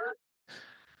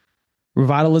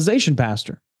 Revitalization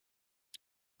pastor,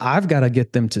 I've got to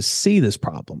get them to see this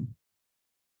problem,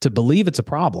 to believe it's a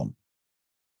problem,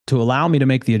 to allow me to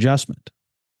make the adjustment.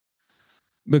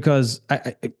 Because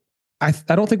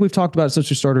I don't think we've talked about it since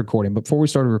we started recording, but before we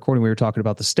started recording, we were talking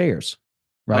about the stairs,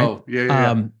 right? Oh,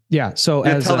 yeah. So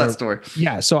tell that story.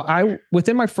 Yeah. So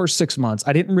within my first 6 months,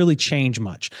 I didn't really change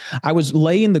much. I was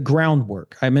laying the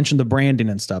groundwork. I mentioned the branding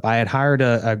and stuff. I had hired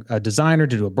a designer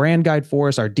to do a brand guide for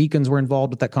us. Our deacons were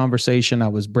involved with that conversation. I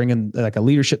was bringing like a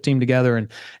leadership team together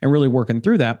and really working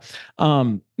through that.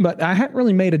 But I hadn't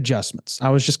really made adjustments. I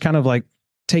was just kind of like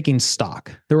taking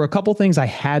stock. There were a couple things I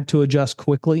had to adjust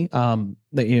quickly,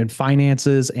 in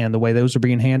finances and the way those are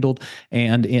being handled.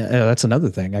 And that's another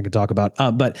thing I could talk about.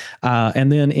 And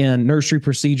then in nursery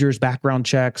procedures, background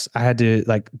checks, I had to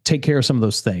take care of some of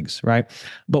those things. Right.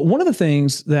 But one of the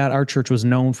things that our church was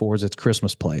known for is its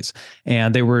Christmas plays.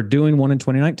 And they were doing one in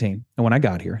 2019. And when I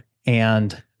got here,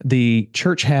 and the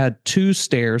church had 2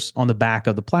 stairs on the back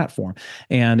of the platform,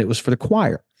 and it was for the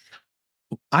choir.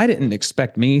 I didn't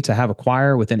expect me to have a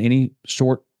choir within any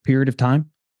short period of time.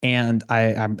 And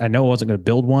I know I wasn't going to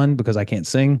build one because I can't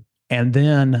sing. And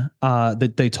then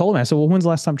they told me, I said, well, when's the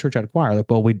last time church had a choir? Like,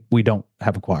 well, we don't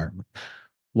have a choir.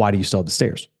 Why do you still have the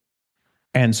stairs?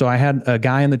 And so I had a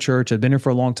guy in the church, had been here for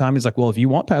a long time. He's like, well, if you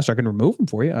want, pastor, I can remove them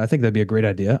for you. I think that'd be a great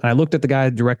idea. And I looked at the guy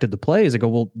who directed the plays. I go,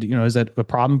 well, is that a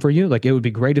problem for you? Like, it would be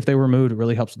great if they were removed. It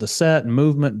really helps with the set and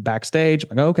movement and backstage.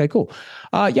 I go, okay, cool.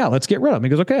 Yeah, let's get rid of them. He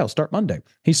goes, okay, I'll start Monday.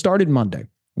 He started Monday.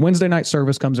 Wednesday night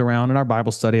service comes around, and our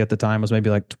Bible study at the time was maybe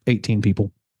like 18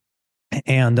 people.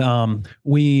 And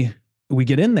we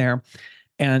get in there,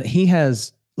 and he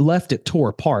has left it tore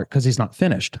apart because he's not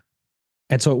finished.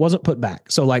 And so it wasn't put back.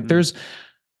 So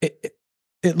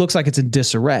it looks like it's in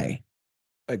disarray,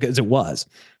 because it was.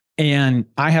 And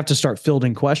I have to start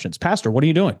fielding questions. Pastor, what are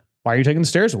you doing? Why are you taking the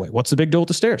stairs away? What's the big deal with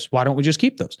the stairs? Why don't we just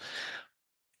keep those?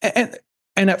 And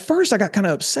at first I got kind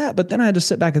of upset, but then I had to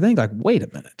sit back and think, like, wait a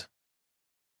minute.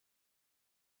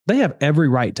 They have every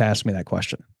right to ask me that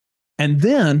question. And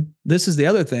then this is the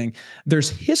other thing. There's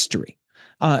history.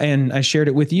 And I shared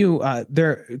it with you.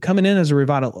 They're coming in as a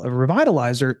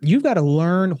revitalizer. You've got to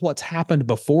learn what's happened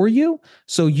before you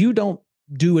so you don't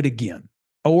do it again.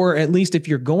 Or at least if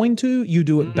you're going to, you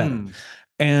do it better.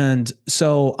 And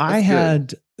so I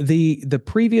had the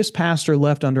previous pastor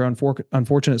left under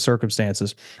unfortunate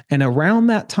circumstances. And around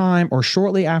that time, or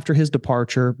shortly after his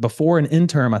departure, before an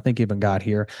interim, I think even got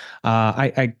here,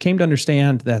 I came to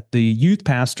understand that the youth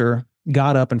pastor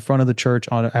got up in front of the church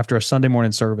after a Sunday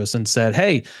morning service and said,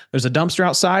 "Hey, there's a dumpster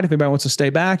outside. If anybody wants to stay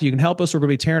back, you can help us. We're going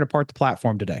to be tearing apart the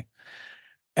platform today."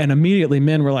 And immediately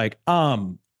men were like,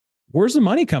 where's the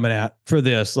money coming at for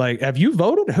this? Like, have you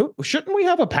voted? Shouldn't we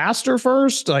have a pastor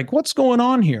first? Like, what's going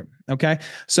on here? Okay.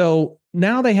 So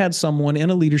now they had someone in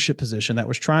a leadership position that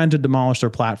was trying to demolish their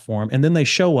platform. And then they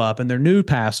show up and their new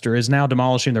pastor is now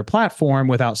demolishing their platform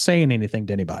without saying anything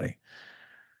to anybody.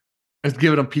 It's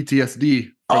giving them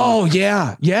PTSD. Oh,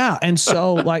 yeah. Yeah. And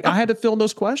so like I had to fill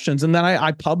those questions. And then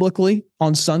I publicly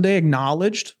on Sunday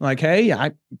acknowledged, like, hey,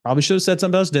 I probably should have said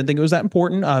something else. Didn't think it was that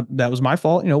important. That was my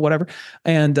fault, whatever.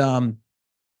 And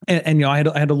I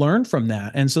had to learn from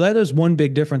that. And so that is one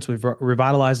big difference with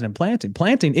revitalizing and planting.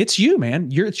 Planting, it's you, man.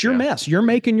 It's your mess. You're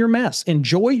making your mess.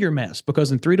 Enjoy your mess,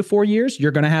 because in 3 to 4 years,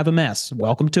 you're going to have a mess.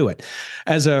 Welcome to it.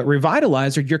 As a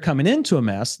revitalizer, you're coming into a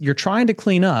mess. You're trying to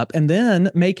clean up and then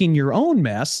making your own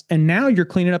mess. And now you're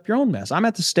cleaning up your own mess. I'm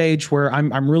at the stage where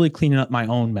I'm really cleaning up my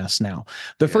own mess now.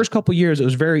 The first couple of years, it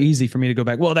was very easy for me to go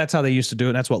back. Well, that's how they used to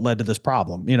do it. That's what led to this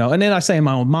problem, and then I say in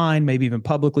my own mind, maybe even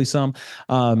publicly some,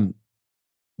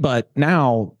 but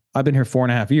now I've been here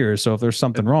 4.5 years. So if there's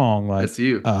something wrong, like it's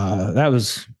you,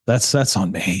 that's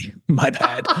on me, my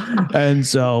bad. And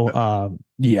so,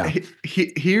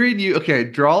 hearing you,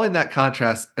 drawing that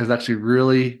contrast is actually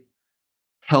really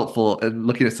helpful. And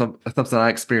looking at something I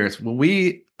experienced when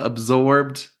we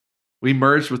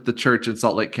merged with the church in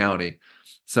Salt Lake County.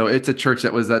 So it's a church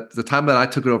that was at the time that I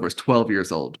took it over was 12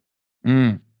 years old.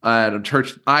 And the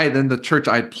church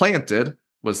I had planted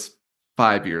was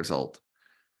 5 years old.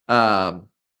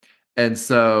 And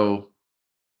so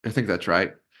I think that's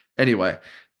right. Anyway,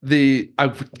 I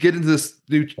get into this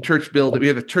new church building. We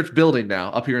have a church building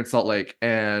now up here in Salt Lake,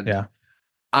 and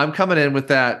I'm coming in with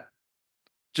that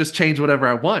just change whatever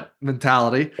I want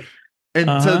mentality.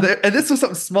 And so this was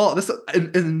something small. This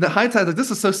in the hindsight, like, this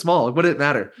is so small. It wouldn't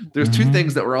matter. There's 2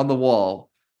 things that were on the wall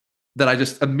that I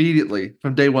just immediately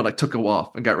from day one, like, took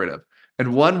off and got rid of.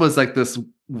 And one was like this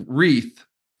wreath,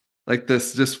 like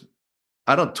this just,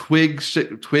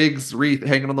 twigs wreath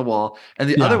hanging on the wall. And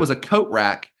the other was a coat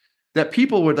rack that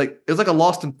people would like, it was like a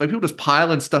lost, like people just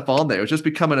piling stuff on there. It was just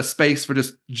becoming a space for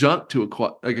just junk to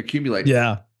accumulate.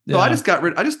 Yeah. So I just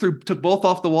took both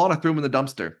off the wall and I threw them in the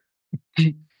dumpster.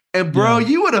 And bro,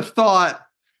 you would have thought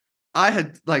I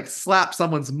had like slapped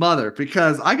someone's mother,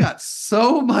 because I got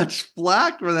so much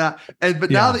flack for that.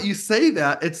 But now that you say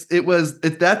that,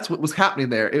 that's what was happening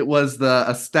there. It was the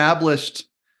established,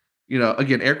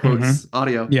 again, air quotes,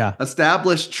 audio,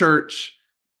 established church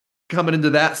coming into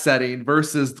that setting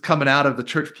versus coming out of the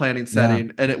church planting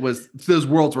setting. And those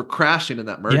worlds were crashing in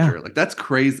that merger. Like, that's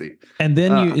crazy. And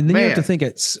then you have to think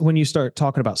when you start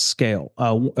talking about scale.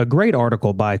 A great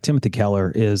article by Timothy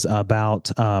Keller is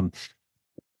about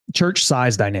church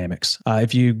size dynamics.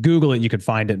 If you Google it, you can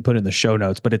find it and put it in the show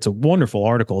notes, but it's a wonderful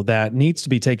article that needs to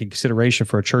be taken into consideration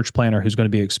for a church planner who's going to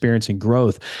be experiencing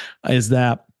growth, is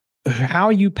that how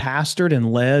you pastored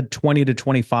and led 20 to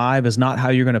 25 is not how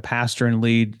you're going to pastor and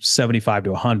lead 75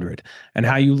 to 100. And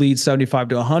how you lead 75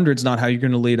 to 100 is not how you're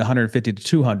going to lead 150 to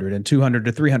 200 and 200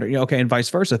 to 300. And vice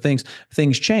versa. Things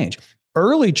change.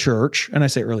 Early church, and I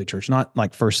say early church, not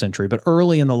like first century, but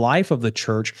early in the life of the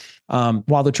church,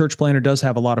 while the church planner does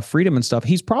have a lot of freedom and stuff,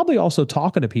 he's probably also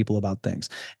talking to people about things.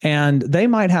 And they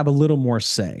might have a little more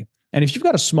say. And if you've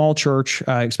got a small church,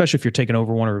 especially if you're taking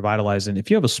over one or revitalizing, if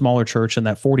you have a smaller church in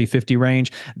that 40, 50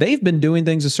 range, they've been doing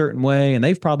things a certain way, and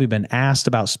they've probably been asked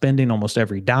about spending almost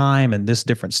every dime and this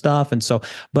different stuff. And so,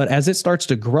 but as it starts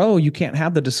to grow, you can't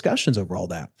have the discussions over all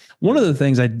that. One of the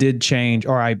things I did change,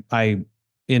 or I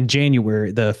in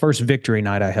January, the first victory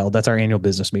night I held, that's our annual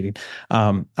business meeting,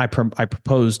 I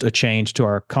proposed a change to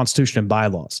our constitution and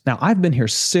bylaws. Now, I've been here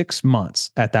 6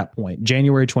 months at that point,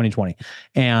 January 2020,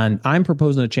 and I'm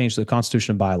proposing a change to the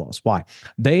constitution and bylaws. Why?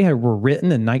 They were written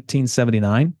in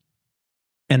 1979,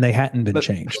 and they hadn't been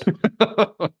changed.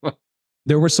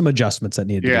 There were some adjustments that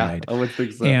needed to be Yeah, made. I would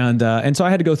think so. And so I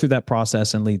had to go through that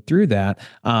process and lead through that.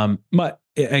 But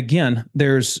again,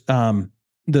 there's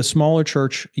the smaller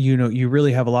church, you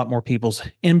really have a lot more people's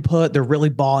input. They're really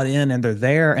bought in and they're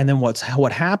there. And then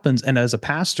what happens, and as a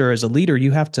pastor, as a leader,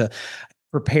 you have to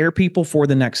prepare people for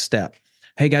the next step.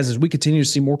 Hey guys, as we continue to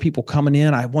see more people coming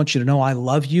in, I want you to know I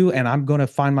love you, and I'm going to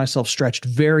find myself stretched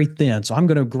very thin. So I'm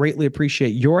going to greatly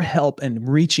appreciate your help in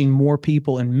reaching more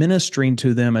people and ministering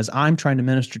to them as I'm trying to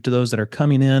minister to those that are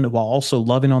coming in, while also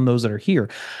loving on those that are here.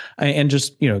 And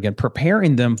just, again,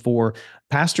 preparing them for,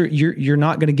 Pastor, you're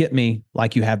not going to get me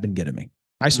like you have been getting me.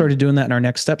 I started doing that in our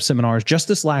Next Step seminars just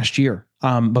this last year,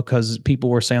 because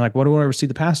people were saying, like, what do I ever see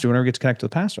the pastor? When do I get to connect to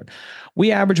the pastor?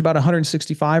 We average about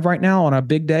 165 right now on a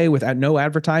big day with no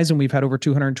advertising. We've had over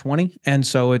 220. And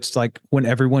so it's like when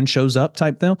everyone shows up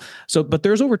type thing. So, but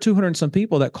there's over 200 and some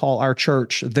people that call our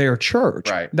church their church.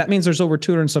 Right. That means there's over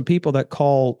 200 and some people that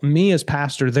call me as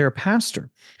pastor their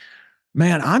pastor.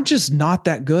 Man, I'm just not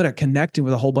that good at connecting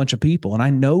with a whole bunch of people. And I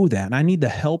know that. And I need the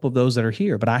help of those that are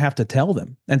here, but I have to tell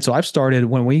them. And so I've started,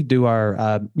 when we do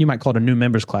our, you might call it a new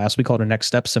members class, we call it a Next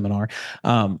Step seminar.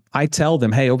 I tell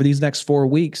them, hey, over these next 4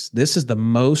 weeks, this is the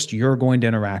most you're going to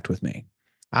interact with me.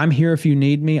 I'm here if you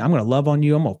need me. I'm going to love on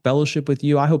you. I'm going to fellowship with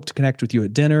you. I hope to connect with you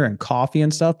at dinner and coffee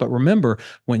and stuff. But remember,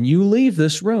 when you leave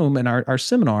this room in our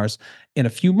seminars, in a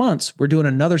few months, we're doing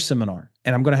another seminar,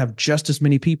 and I'm going to have just as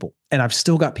many people. And I've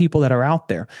still got people that are out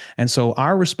there. And so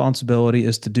our responsibility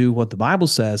is to do what the Bible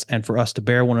says, and for us to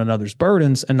bear one another's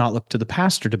burdens and not look to the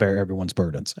pastor to bear everyone's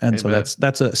burdens. And Amen. so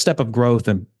that's a step of growth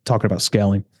and talking about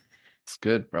scaling. It's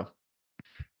good, bro.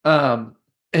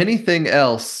 Anything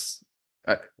else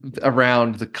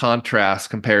around the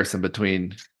comparison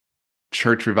between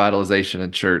church revitalization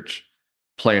and church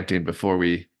planting before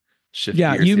we shift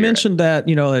gears you here? mentioned that,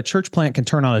 a church plant can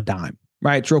turn on a dime,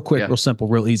 right? It's real quick, real simple,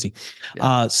 real easy.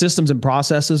 Yeah. Systems and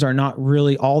processes are not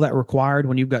really all that required.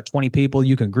 When you've got 20 people,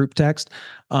 you can group text,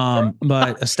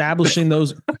 but establishing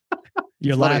those...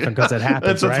 You're laughing because it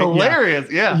happens, right? It's hilarious.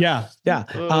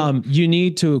 Yeah. You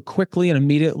need to quickly and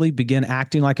immediately begin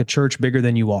acting like a church bigger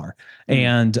than you are,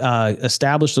 and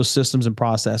establish those systems and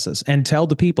processes, and tell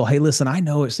the people, hey, listen, I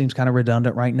know it seems kind of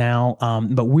redundant right now,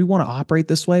 but we want to operate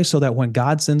this way so that when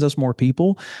God sends us more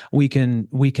people, we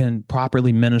can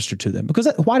properly minister to them.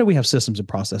 Because why do we have systems and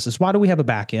processes? Why do we have a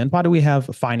back end? Why do we have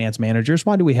finance managers?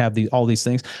 Why do we have all these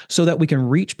things? So that we can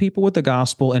reach people with the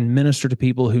gospel and minister to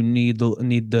people who need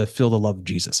to feel the love of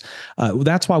Jesus.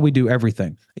 That's why we do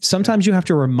everything. Sometimes you have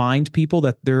to remind people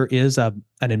that there is an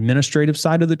administrative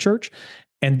side of the church,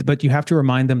 but you have to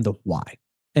remind them the why.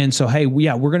 And so, hey,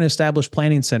 we're going to establish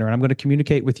Planning Center, and I'm going to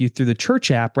communicate with you through the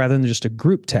church app rather than just a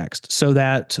group text, so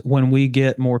that when we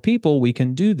get more people, we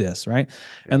can do this, right?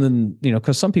 And then,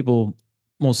 because some people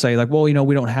will say, like, well, we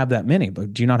don't have that many,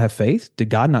 but do you not have faith? Did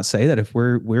God not say that if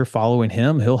we're following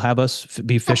him, he'll have us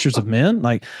be fishers of men?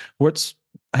 Like,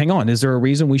 hang on, is there a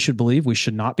reason we should believe we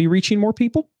should not be reaching more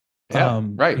people? Yeah,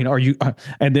 right. Are you,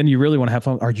 and then you really want to have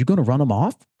fun. Are you going to run them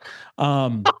off?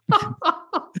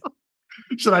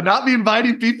 Should I not be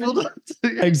inviting people?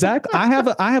 Exactly. I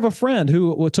have a friend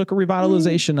who took a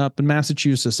revitalization up in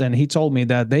Massachusetts, and he told me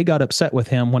that they got upset with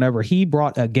him whenever he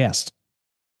brought a guest.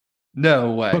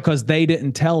 No way. Because they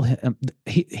didn't tell him,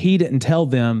 he didn't tell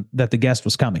them that the guest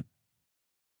was coming.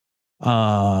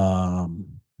 Wow.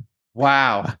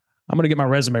 I'm going to get my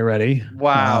resume ready.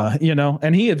 Wow.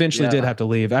 And he eventually did have to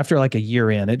leave after like a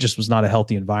year in. It just was not a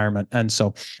healthy environment. And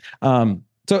so, so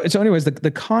anyways,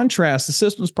 the contrast, the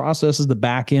systems processes, the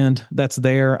back end that's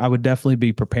there, I would definitely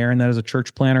be preparing that as a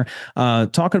church planner.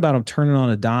 Talking about them turning on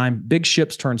a dime, big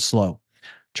ships turn slow.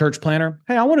 Church planner,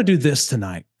 hey, I want to do this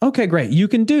tonight. Okay, great. You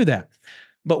can do that.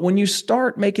 But when you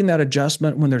start making that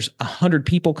adjustment, when there's 100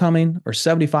 people coming, or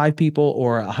 75 people,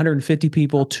 or 150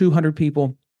 people, 200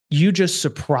 people, you just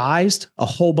surprised a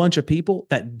whole bunch of people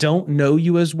that don't know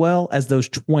you as well as those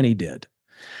 20 did.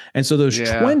 And so those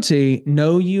 20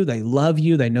 know you, they love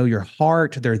you, they know your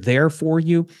heart, they're there for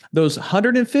you. Those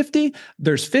 150,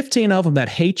 there's 15 of them that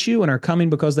hate you and are coming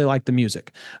because they like the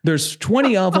music. There's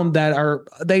 20 of them that are,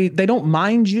 they don't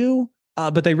mind you,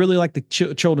 but they really like the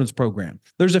children's program.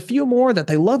 There's a few more that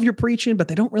they love your preaching, but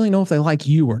they don't really know if they like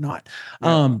you or not.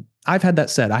 Yeah. I've had that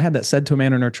said. I had that said to a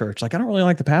man in our church. Like, I don't really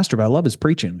like the pastor, but I love his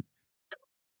preaching.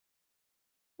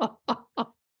 Well,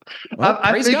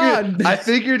 I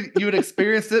figured you would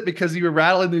experience it because you were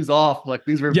rattling these off. Like,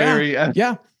 these were very...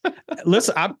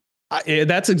 Listen,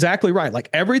 that's exactly right. Like,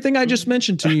 everything I just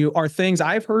mentioned to you are things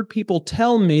I've heard people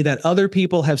tell me that other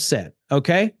people have said.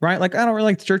 Okay. Right. Like, I don't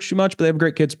really like the church too much, but they have a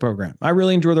great kids program. I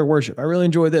really enjoy their worship. I really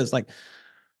enjoy this. Like,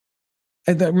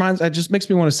 And that just makes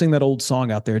me want to sing that old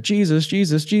song out there. Jesus,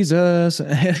 Jesus, Jesus.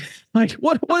 Like,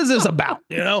 what is this about?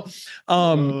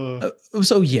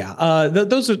 So yeah,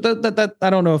 those are that I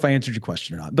don't know if I answered your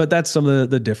question or not, but that's some of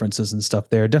the differences and stuff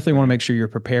there. Definitely want to make sure you're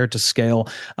prepared to scale.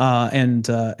 And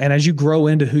as you grow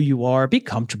into who you are, be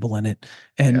comfortable in it.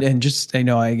 And just,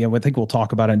 I think we'll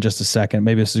talk about it in just a second.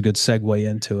 Maybe this is a good segue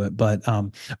into it, but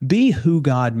be who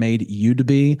God made you to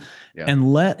be,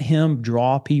 and let him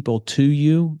draw people to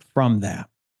you from that.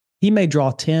 He may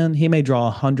draw 10, he may draw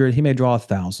 100, he may draw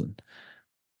 1,000.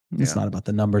 It's not about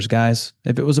the numbers, guys.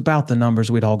 If it was about the numbers,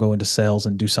 we'd all go into sales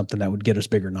and do something that would get us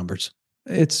bigger numbers.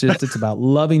 It's about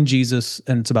loving Jesus,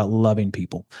 and it's about loving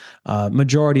people.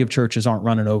 Majority of churches aren't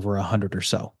running over 100 or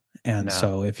so. And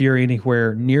so if you're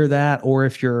anywhere near that, or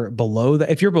if you're below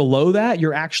that,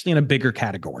 you're actually in a bigger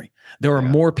category. There are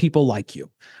more people like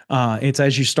you. It's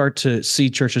as you start to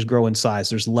see churches grow in size,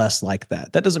 there's less like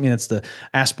that. That doesn't mean it's the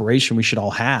aspiration we should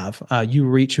all have. You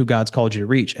reach who God's called you to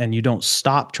reach, and you don't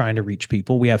stop trying to reach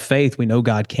people. We have faith. We know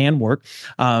God can work.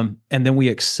 And then we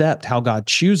accept how God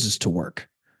chooses to work.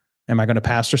 Am I going to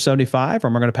pastor 75, or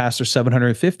am I going to pastor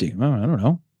 750? Well, I don't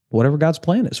know. Whatever God's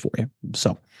plan is for you.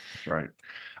 So, right.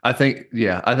 I think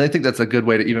that's a good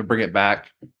way to even bring it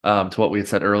back to what we had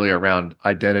said earlier around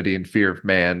identity and fear of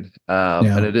man.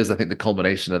 And it is, I think, the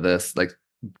culmination of this. Like,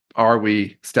 are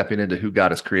we stepping into who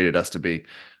God has created us to be?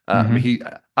 I mean,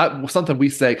 something we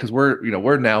say, because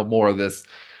we're now more of this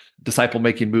disciple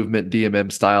making movement,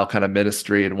 DMM style kind of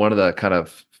ministry, and one of the kind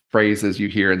of phrases you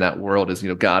hear in that world is,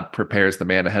 God prepares the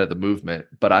man ahead of the movement.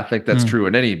 But I think that's true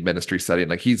in any ministry setting.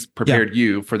 Like, he's prepared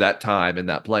you for that time in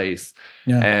that place.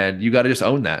 And you got to just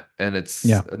own that. And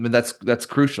I mean, that's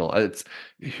crucial. It's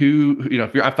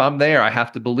if I'm there, I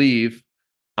have to believe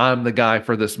I'm the guy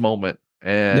for this moment.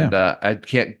 And I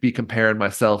can't be comparing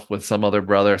myself with some other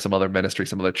brother, some other ministry,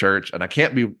 some other church. And I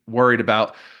can't be worried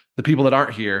about the people that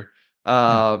aren't here.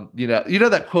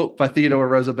 That quote by Theodore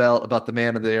Roosevelt about the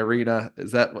man in the arena.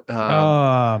 Is that?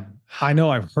 I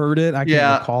know I've heard it. I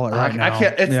can't recall it right now. I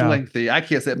can't. It's lengthy. I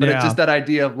can't say it, but it's just that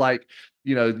idea of like,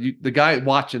 the guy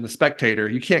watching, the spectator.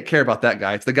 You can't care about that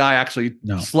guy. It's the guy actually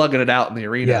slugging it out in the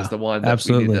arena is the one that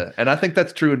we need to. And I think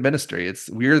that's true in ministry.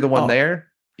 We're the one there.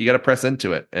 You got to press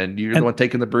into it, and you're the one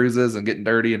taking the bruises and getting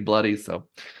dirty and bloody. So,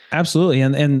 absolutely.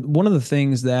 And one of the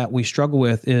things that we struggle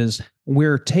with is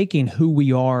we're taking who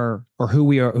we are, or who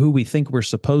we think we're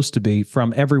supposed to be,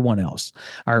 from everyone else.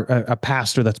 A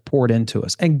pastor that's poured into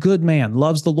us, and good man,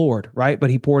 loves the Lord, right?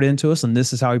 But he poured into us, and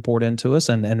this is how he poured into us,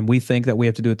 and we think that we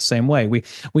have to do it the same way.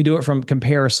 We do it from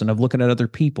comparison of looking at other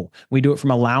people. We do it from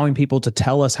allowing people to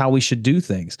tell us how we should do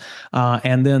things,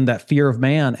 and then that fear of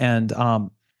man. And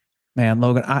man,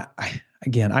 Logan,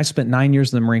 I spent 9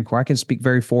 years in the Marine Corps. I can speak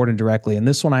very forward and directly, and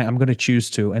this one I'm going to choose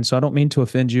to. And so I don't mean to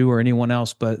offend you or anyone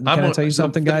else, but can I tell you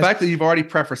something, guys? The fact that you've already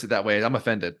prefaced it that way, I'm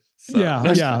offended. So.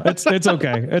 Yeah, it's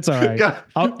okay. It's all right.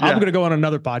 I'm going to go on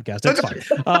another podcast.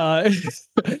 It's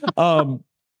fine.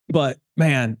 But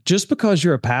man, just because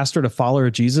you're a pastor, a follower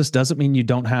of Jesus, doesn't mean you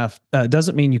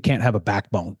can't have a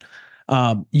backbone.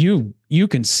 You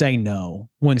can say no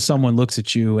when someone looks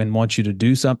at you and wants you to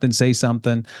do something, say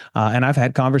something. And I've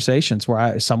had conversations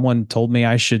where someone told me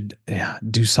I should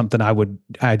do something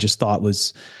I just thought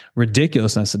was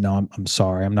ridiculous. And I said, no, I'm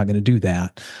sorry. I'm not going to do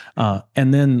that.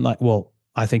 And then well,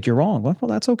 I think you're wrong. Well,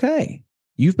 that's okay.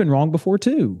 You've been wrong before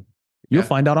too. You'll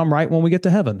find out I'm right when we get to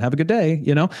heaven. Have a good day,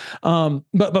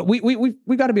 But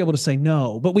we got to be able to say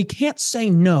no. But we can't say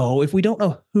no if we don't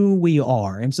know who we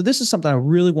are. And so this is something I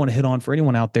really want to hit on for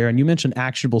anyone out there. And you mentioned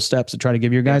actionable steps to try to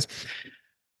give your guys,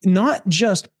 not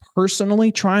just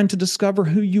personally trying to discover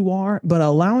who you are, but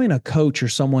allowing a coach or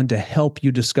someone to help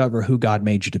you discover who God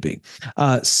made you to be.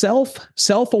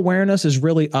 Self-awareness is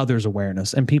really others'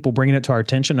 awareness, and people bringing it to our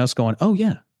attention, us going, oh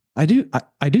yeah, I do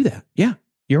that. Yeah.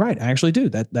 You're right. I actually do.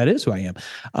 That is who I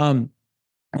am.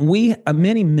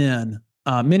 Many men,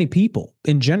 many people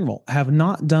in general have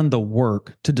not done the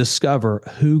work to discover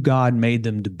who God made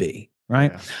them to be.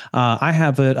 Right. Yeah. I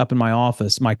have it up in my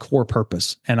office, my core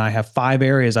purpose, and I have 5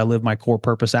 areas I live my core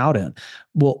purpose out in.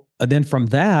 Well, then from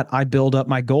that, I build up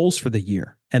my goals for the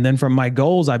year. And then from my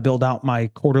goals, I build out my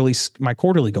quarterly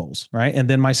goals. Right. And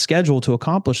then my schedule to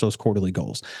accomplish those quarterly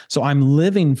goals. So I'm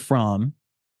living from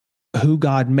who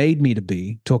God made me to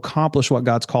be to accomplish what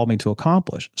God's called me to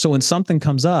accomplish. So when something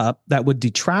comes up that would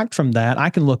detract from that, I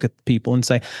can look at people and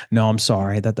say, no, I'm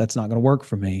sorry, that's not going to work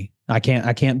for me. I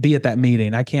can't be at that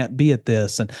meeting. I can't be at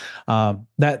this. And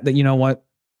that you know what,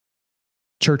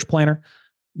 church planner,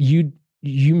 you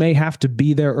may have to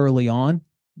be there early on,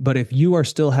 But if you are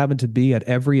still having to be at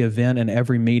every event and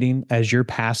every meeting as you're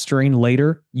pastoring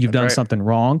later, you've That's done right. something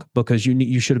wrong, because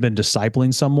you should have been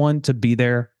discipling someone to be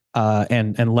there,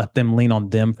 and let them lean on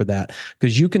them for that.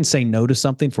 Because you can say no to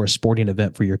something for a sporting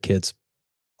event for your kids.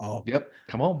 Oh, Yep.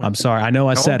 Come on, man. I'm sorry. I know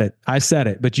I Come said on. it. I said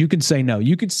it, but you could say no.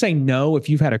 You could say no if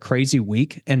you've had a crazy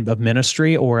week of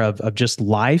ministry or of just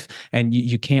life, and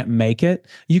you can't make it.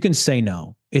 You can say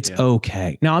no. It's Yeah.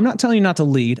 okay. Now, I'm not telling you not to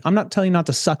lead. I'm not telling you not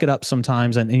to suck it up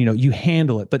sometimes, and you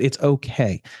handle it, but it's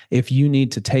okay if you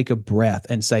need to take a breath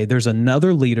and say, there's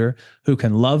another leader who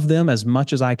can love them as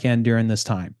much as I can during this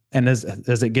time. And as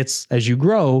you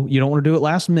grow, you don't want to do it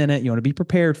last minute. You want to be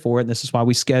prepared for it. And this is why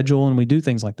we schedule and we do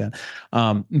things like that.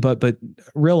 But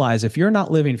realize, if you're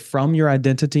not living from your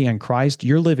identity in Christ,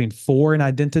 you're living for an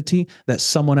identity that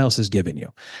someone else is giving you.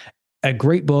 A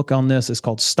great book on this is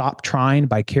called Stop Trying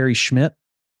by Carrie Schmidt.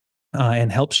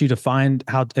 And helps you to find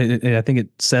how, I think it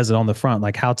says it on the front,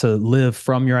 like how to live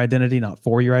from your identity, not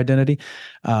for your identity.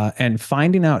 And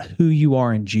finding out who you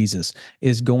are in Jesus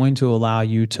is going to allow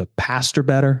you to pastor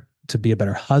better, to be a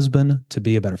better husband, to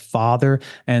be a better father,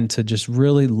 and to just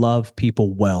really love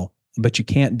people well. But you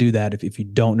can't do that if you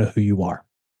don't know who you are.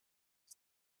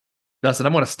 Dustin,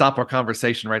 I'm going to stop our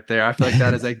conversation right there. I feel like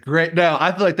that is a great. No,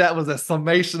 I feel like that was a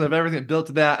summation of everything built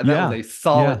to that, and that was Yeah. a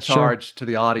solid Sure. charge to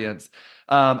the audience.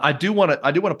 I do want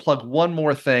to plug one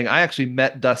more thing. I actually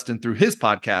met Dustin through his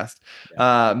podcast,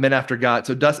 Men After God.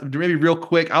 So Dustin, maybe real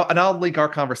quick, I'll link our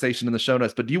conversation in the show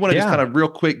notes. But do you want to just kind of real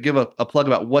quick give a plug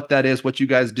about what that is, what you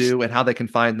guys do, and how they can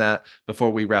find that before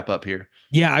we wrap up here?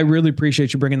 Yeah, I really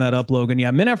appreciate you bringing that up, Logan.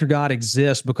 Yeah, Men After God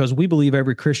exists because we believe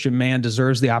every Christian man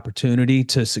deserves the opportunity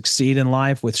to succeed in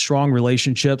life with strong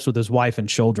relationships with his wife and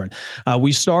children.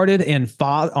 We started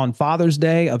on Father's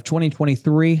Day of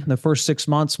 2023. The first 6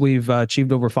 months, we've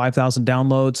achieved over 5,000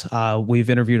 downloads. We've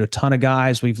interviewed a ton of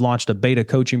guys. We've launched a beta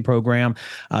coaching program.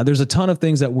 There's a ton of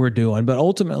things that we're doing, but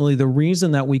ultimately the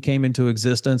reason that we came into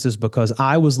existence is because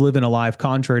I was living a life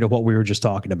contrary to what we were just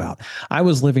talking about. I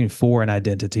was living for an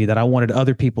identity that I wanted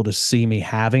other people to see me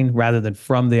having, rather than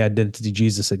from the identity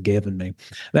Jesus had given me.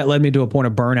 That led me to a point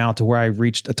of burnout, to where I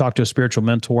talked to a spiritual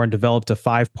mentor and developed a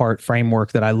 5-part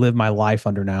framework that I live my life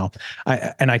under now.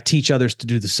 I teach others to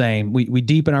do the same. We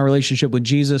deepen our relationship with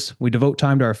Jesus. We devote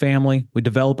time to our family. We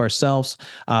develop ourselves.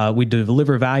 We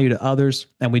deliver value to others,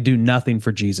 and we do nothing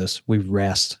for Jesus. We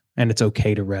rest. And it's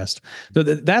okay to rest. So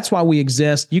that's why we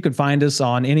exist. You can find us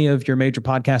on any of your major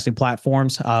podcasting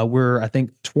platforms. We're, I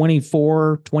think,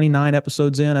 24, 29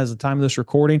 episodes in as the time of this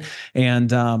recording.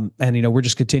 And we're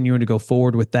just continuing to go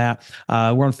forward with that.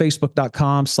 We're on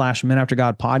Facebook.com/Men After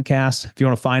God podcast. If you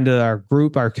want to find our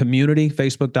group, our community,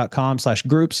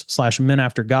 Facebook.com/groups/Men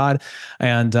After God.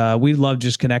 And we'd love to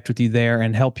just connect with you there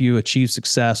and help you achieve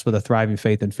success with a thriving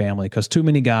faith and family. Because too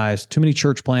many guys, too many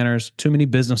church planners, too many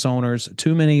business owners,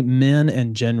 too many men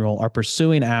in general are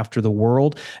pursuing after the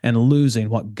world and losing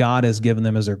what God has given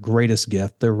them as their greatest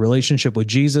gift: their relationship with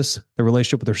Jesus, their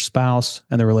relationship with their spouse,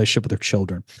 and their relationship with their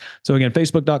children. So again,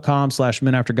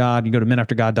 Facebook.com/Men After God. You go to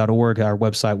menaftergod.org, our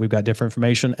website. We've got different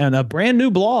information and a brand new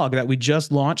blog that we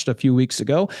just launched a few weeks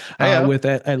ago, with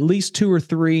at least 2 or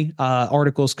 3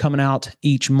 articles coming out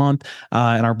each month.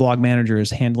 And our blog manager is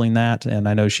handling that. And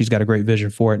I know she's got a great vision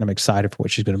for it, and I'm excited for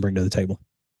what she's going to bring to the table.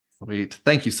 Sweet.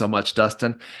 Thank you so much,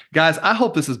 Dustin. Guys, I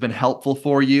hope this has been helpful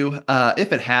for you.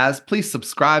 If it has, please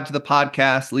subscribe to the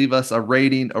podcast, leave us a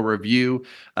rating, a review.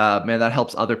 Man, that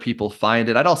helps other people find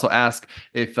it. I'd also ask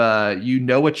if you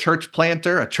know a church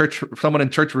planter, someone in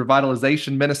church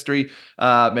revitalization ministry.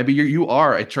 Maybe you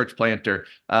are a church planter.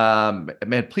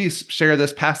 Man, please share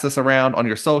this, pass this around on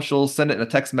your socials, send it in a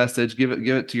text message, give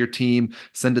it to your team,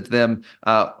 send it to them.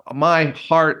 My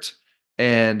heart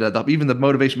and even the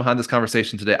motivation behind this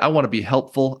conversation today, I want to be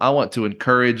helpful. I want to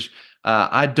encourage.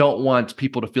 I don't want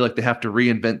people to feel like they have to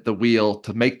reinvent the wheel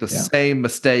to make the same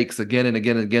mistakes again and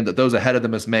again and again that those ahead of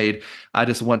them has made. I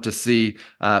just want to see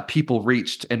people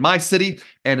reached in my city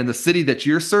and in the city that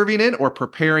you're serving in or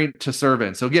preparing to serve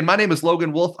in. So again, my name is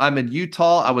Logan Wolf. I'm in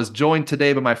Utah. I was joined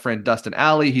today by my friend Dustin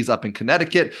Alley. He's up in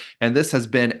Connecticut. And this has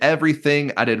been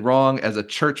Everything I Did Wrong as a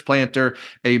Church Planter,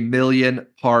 a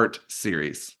 1,000,000-part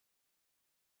series.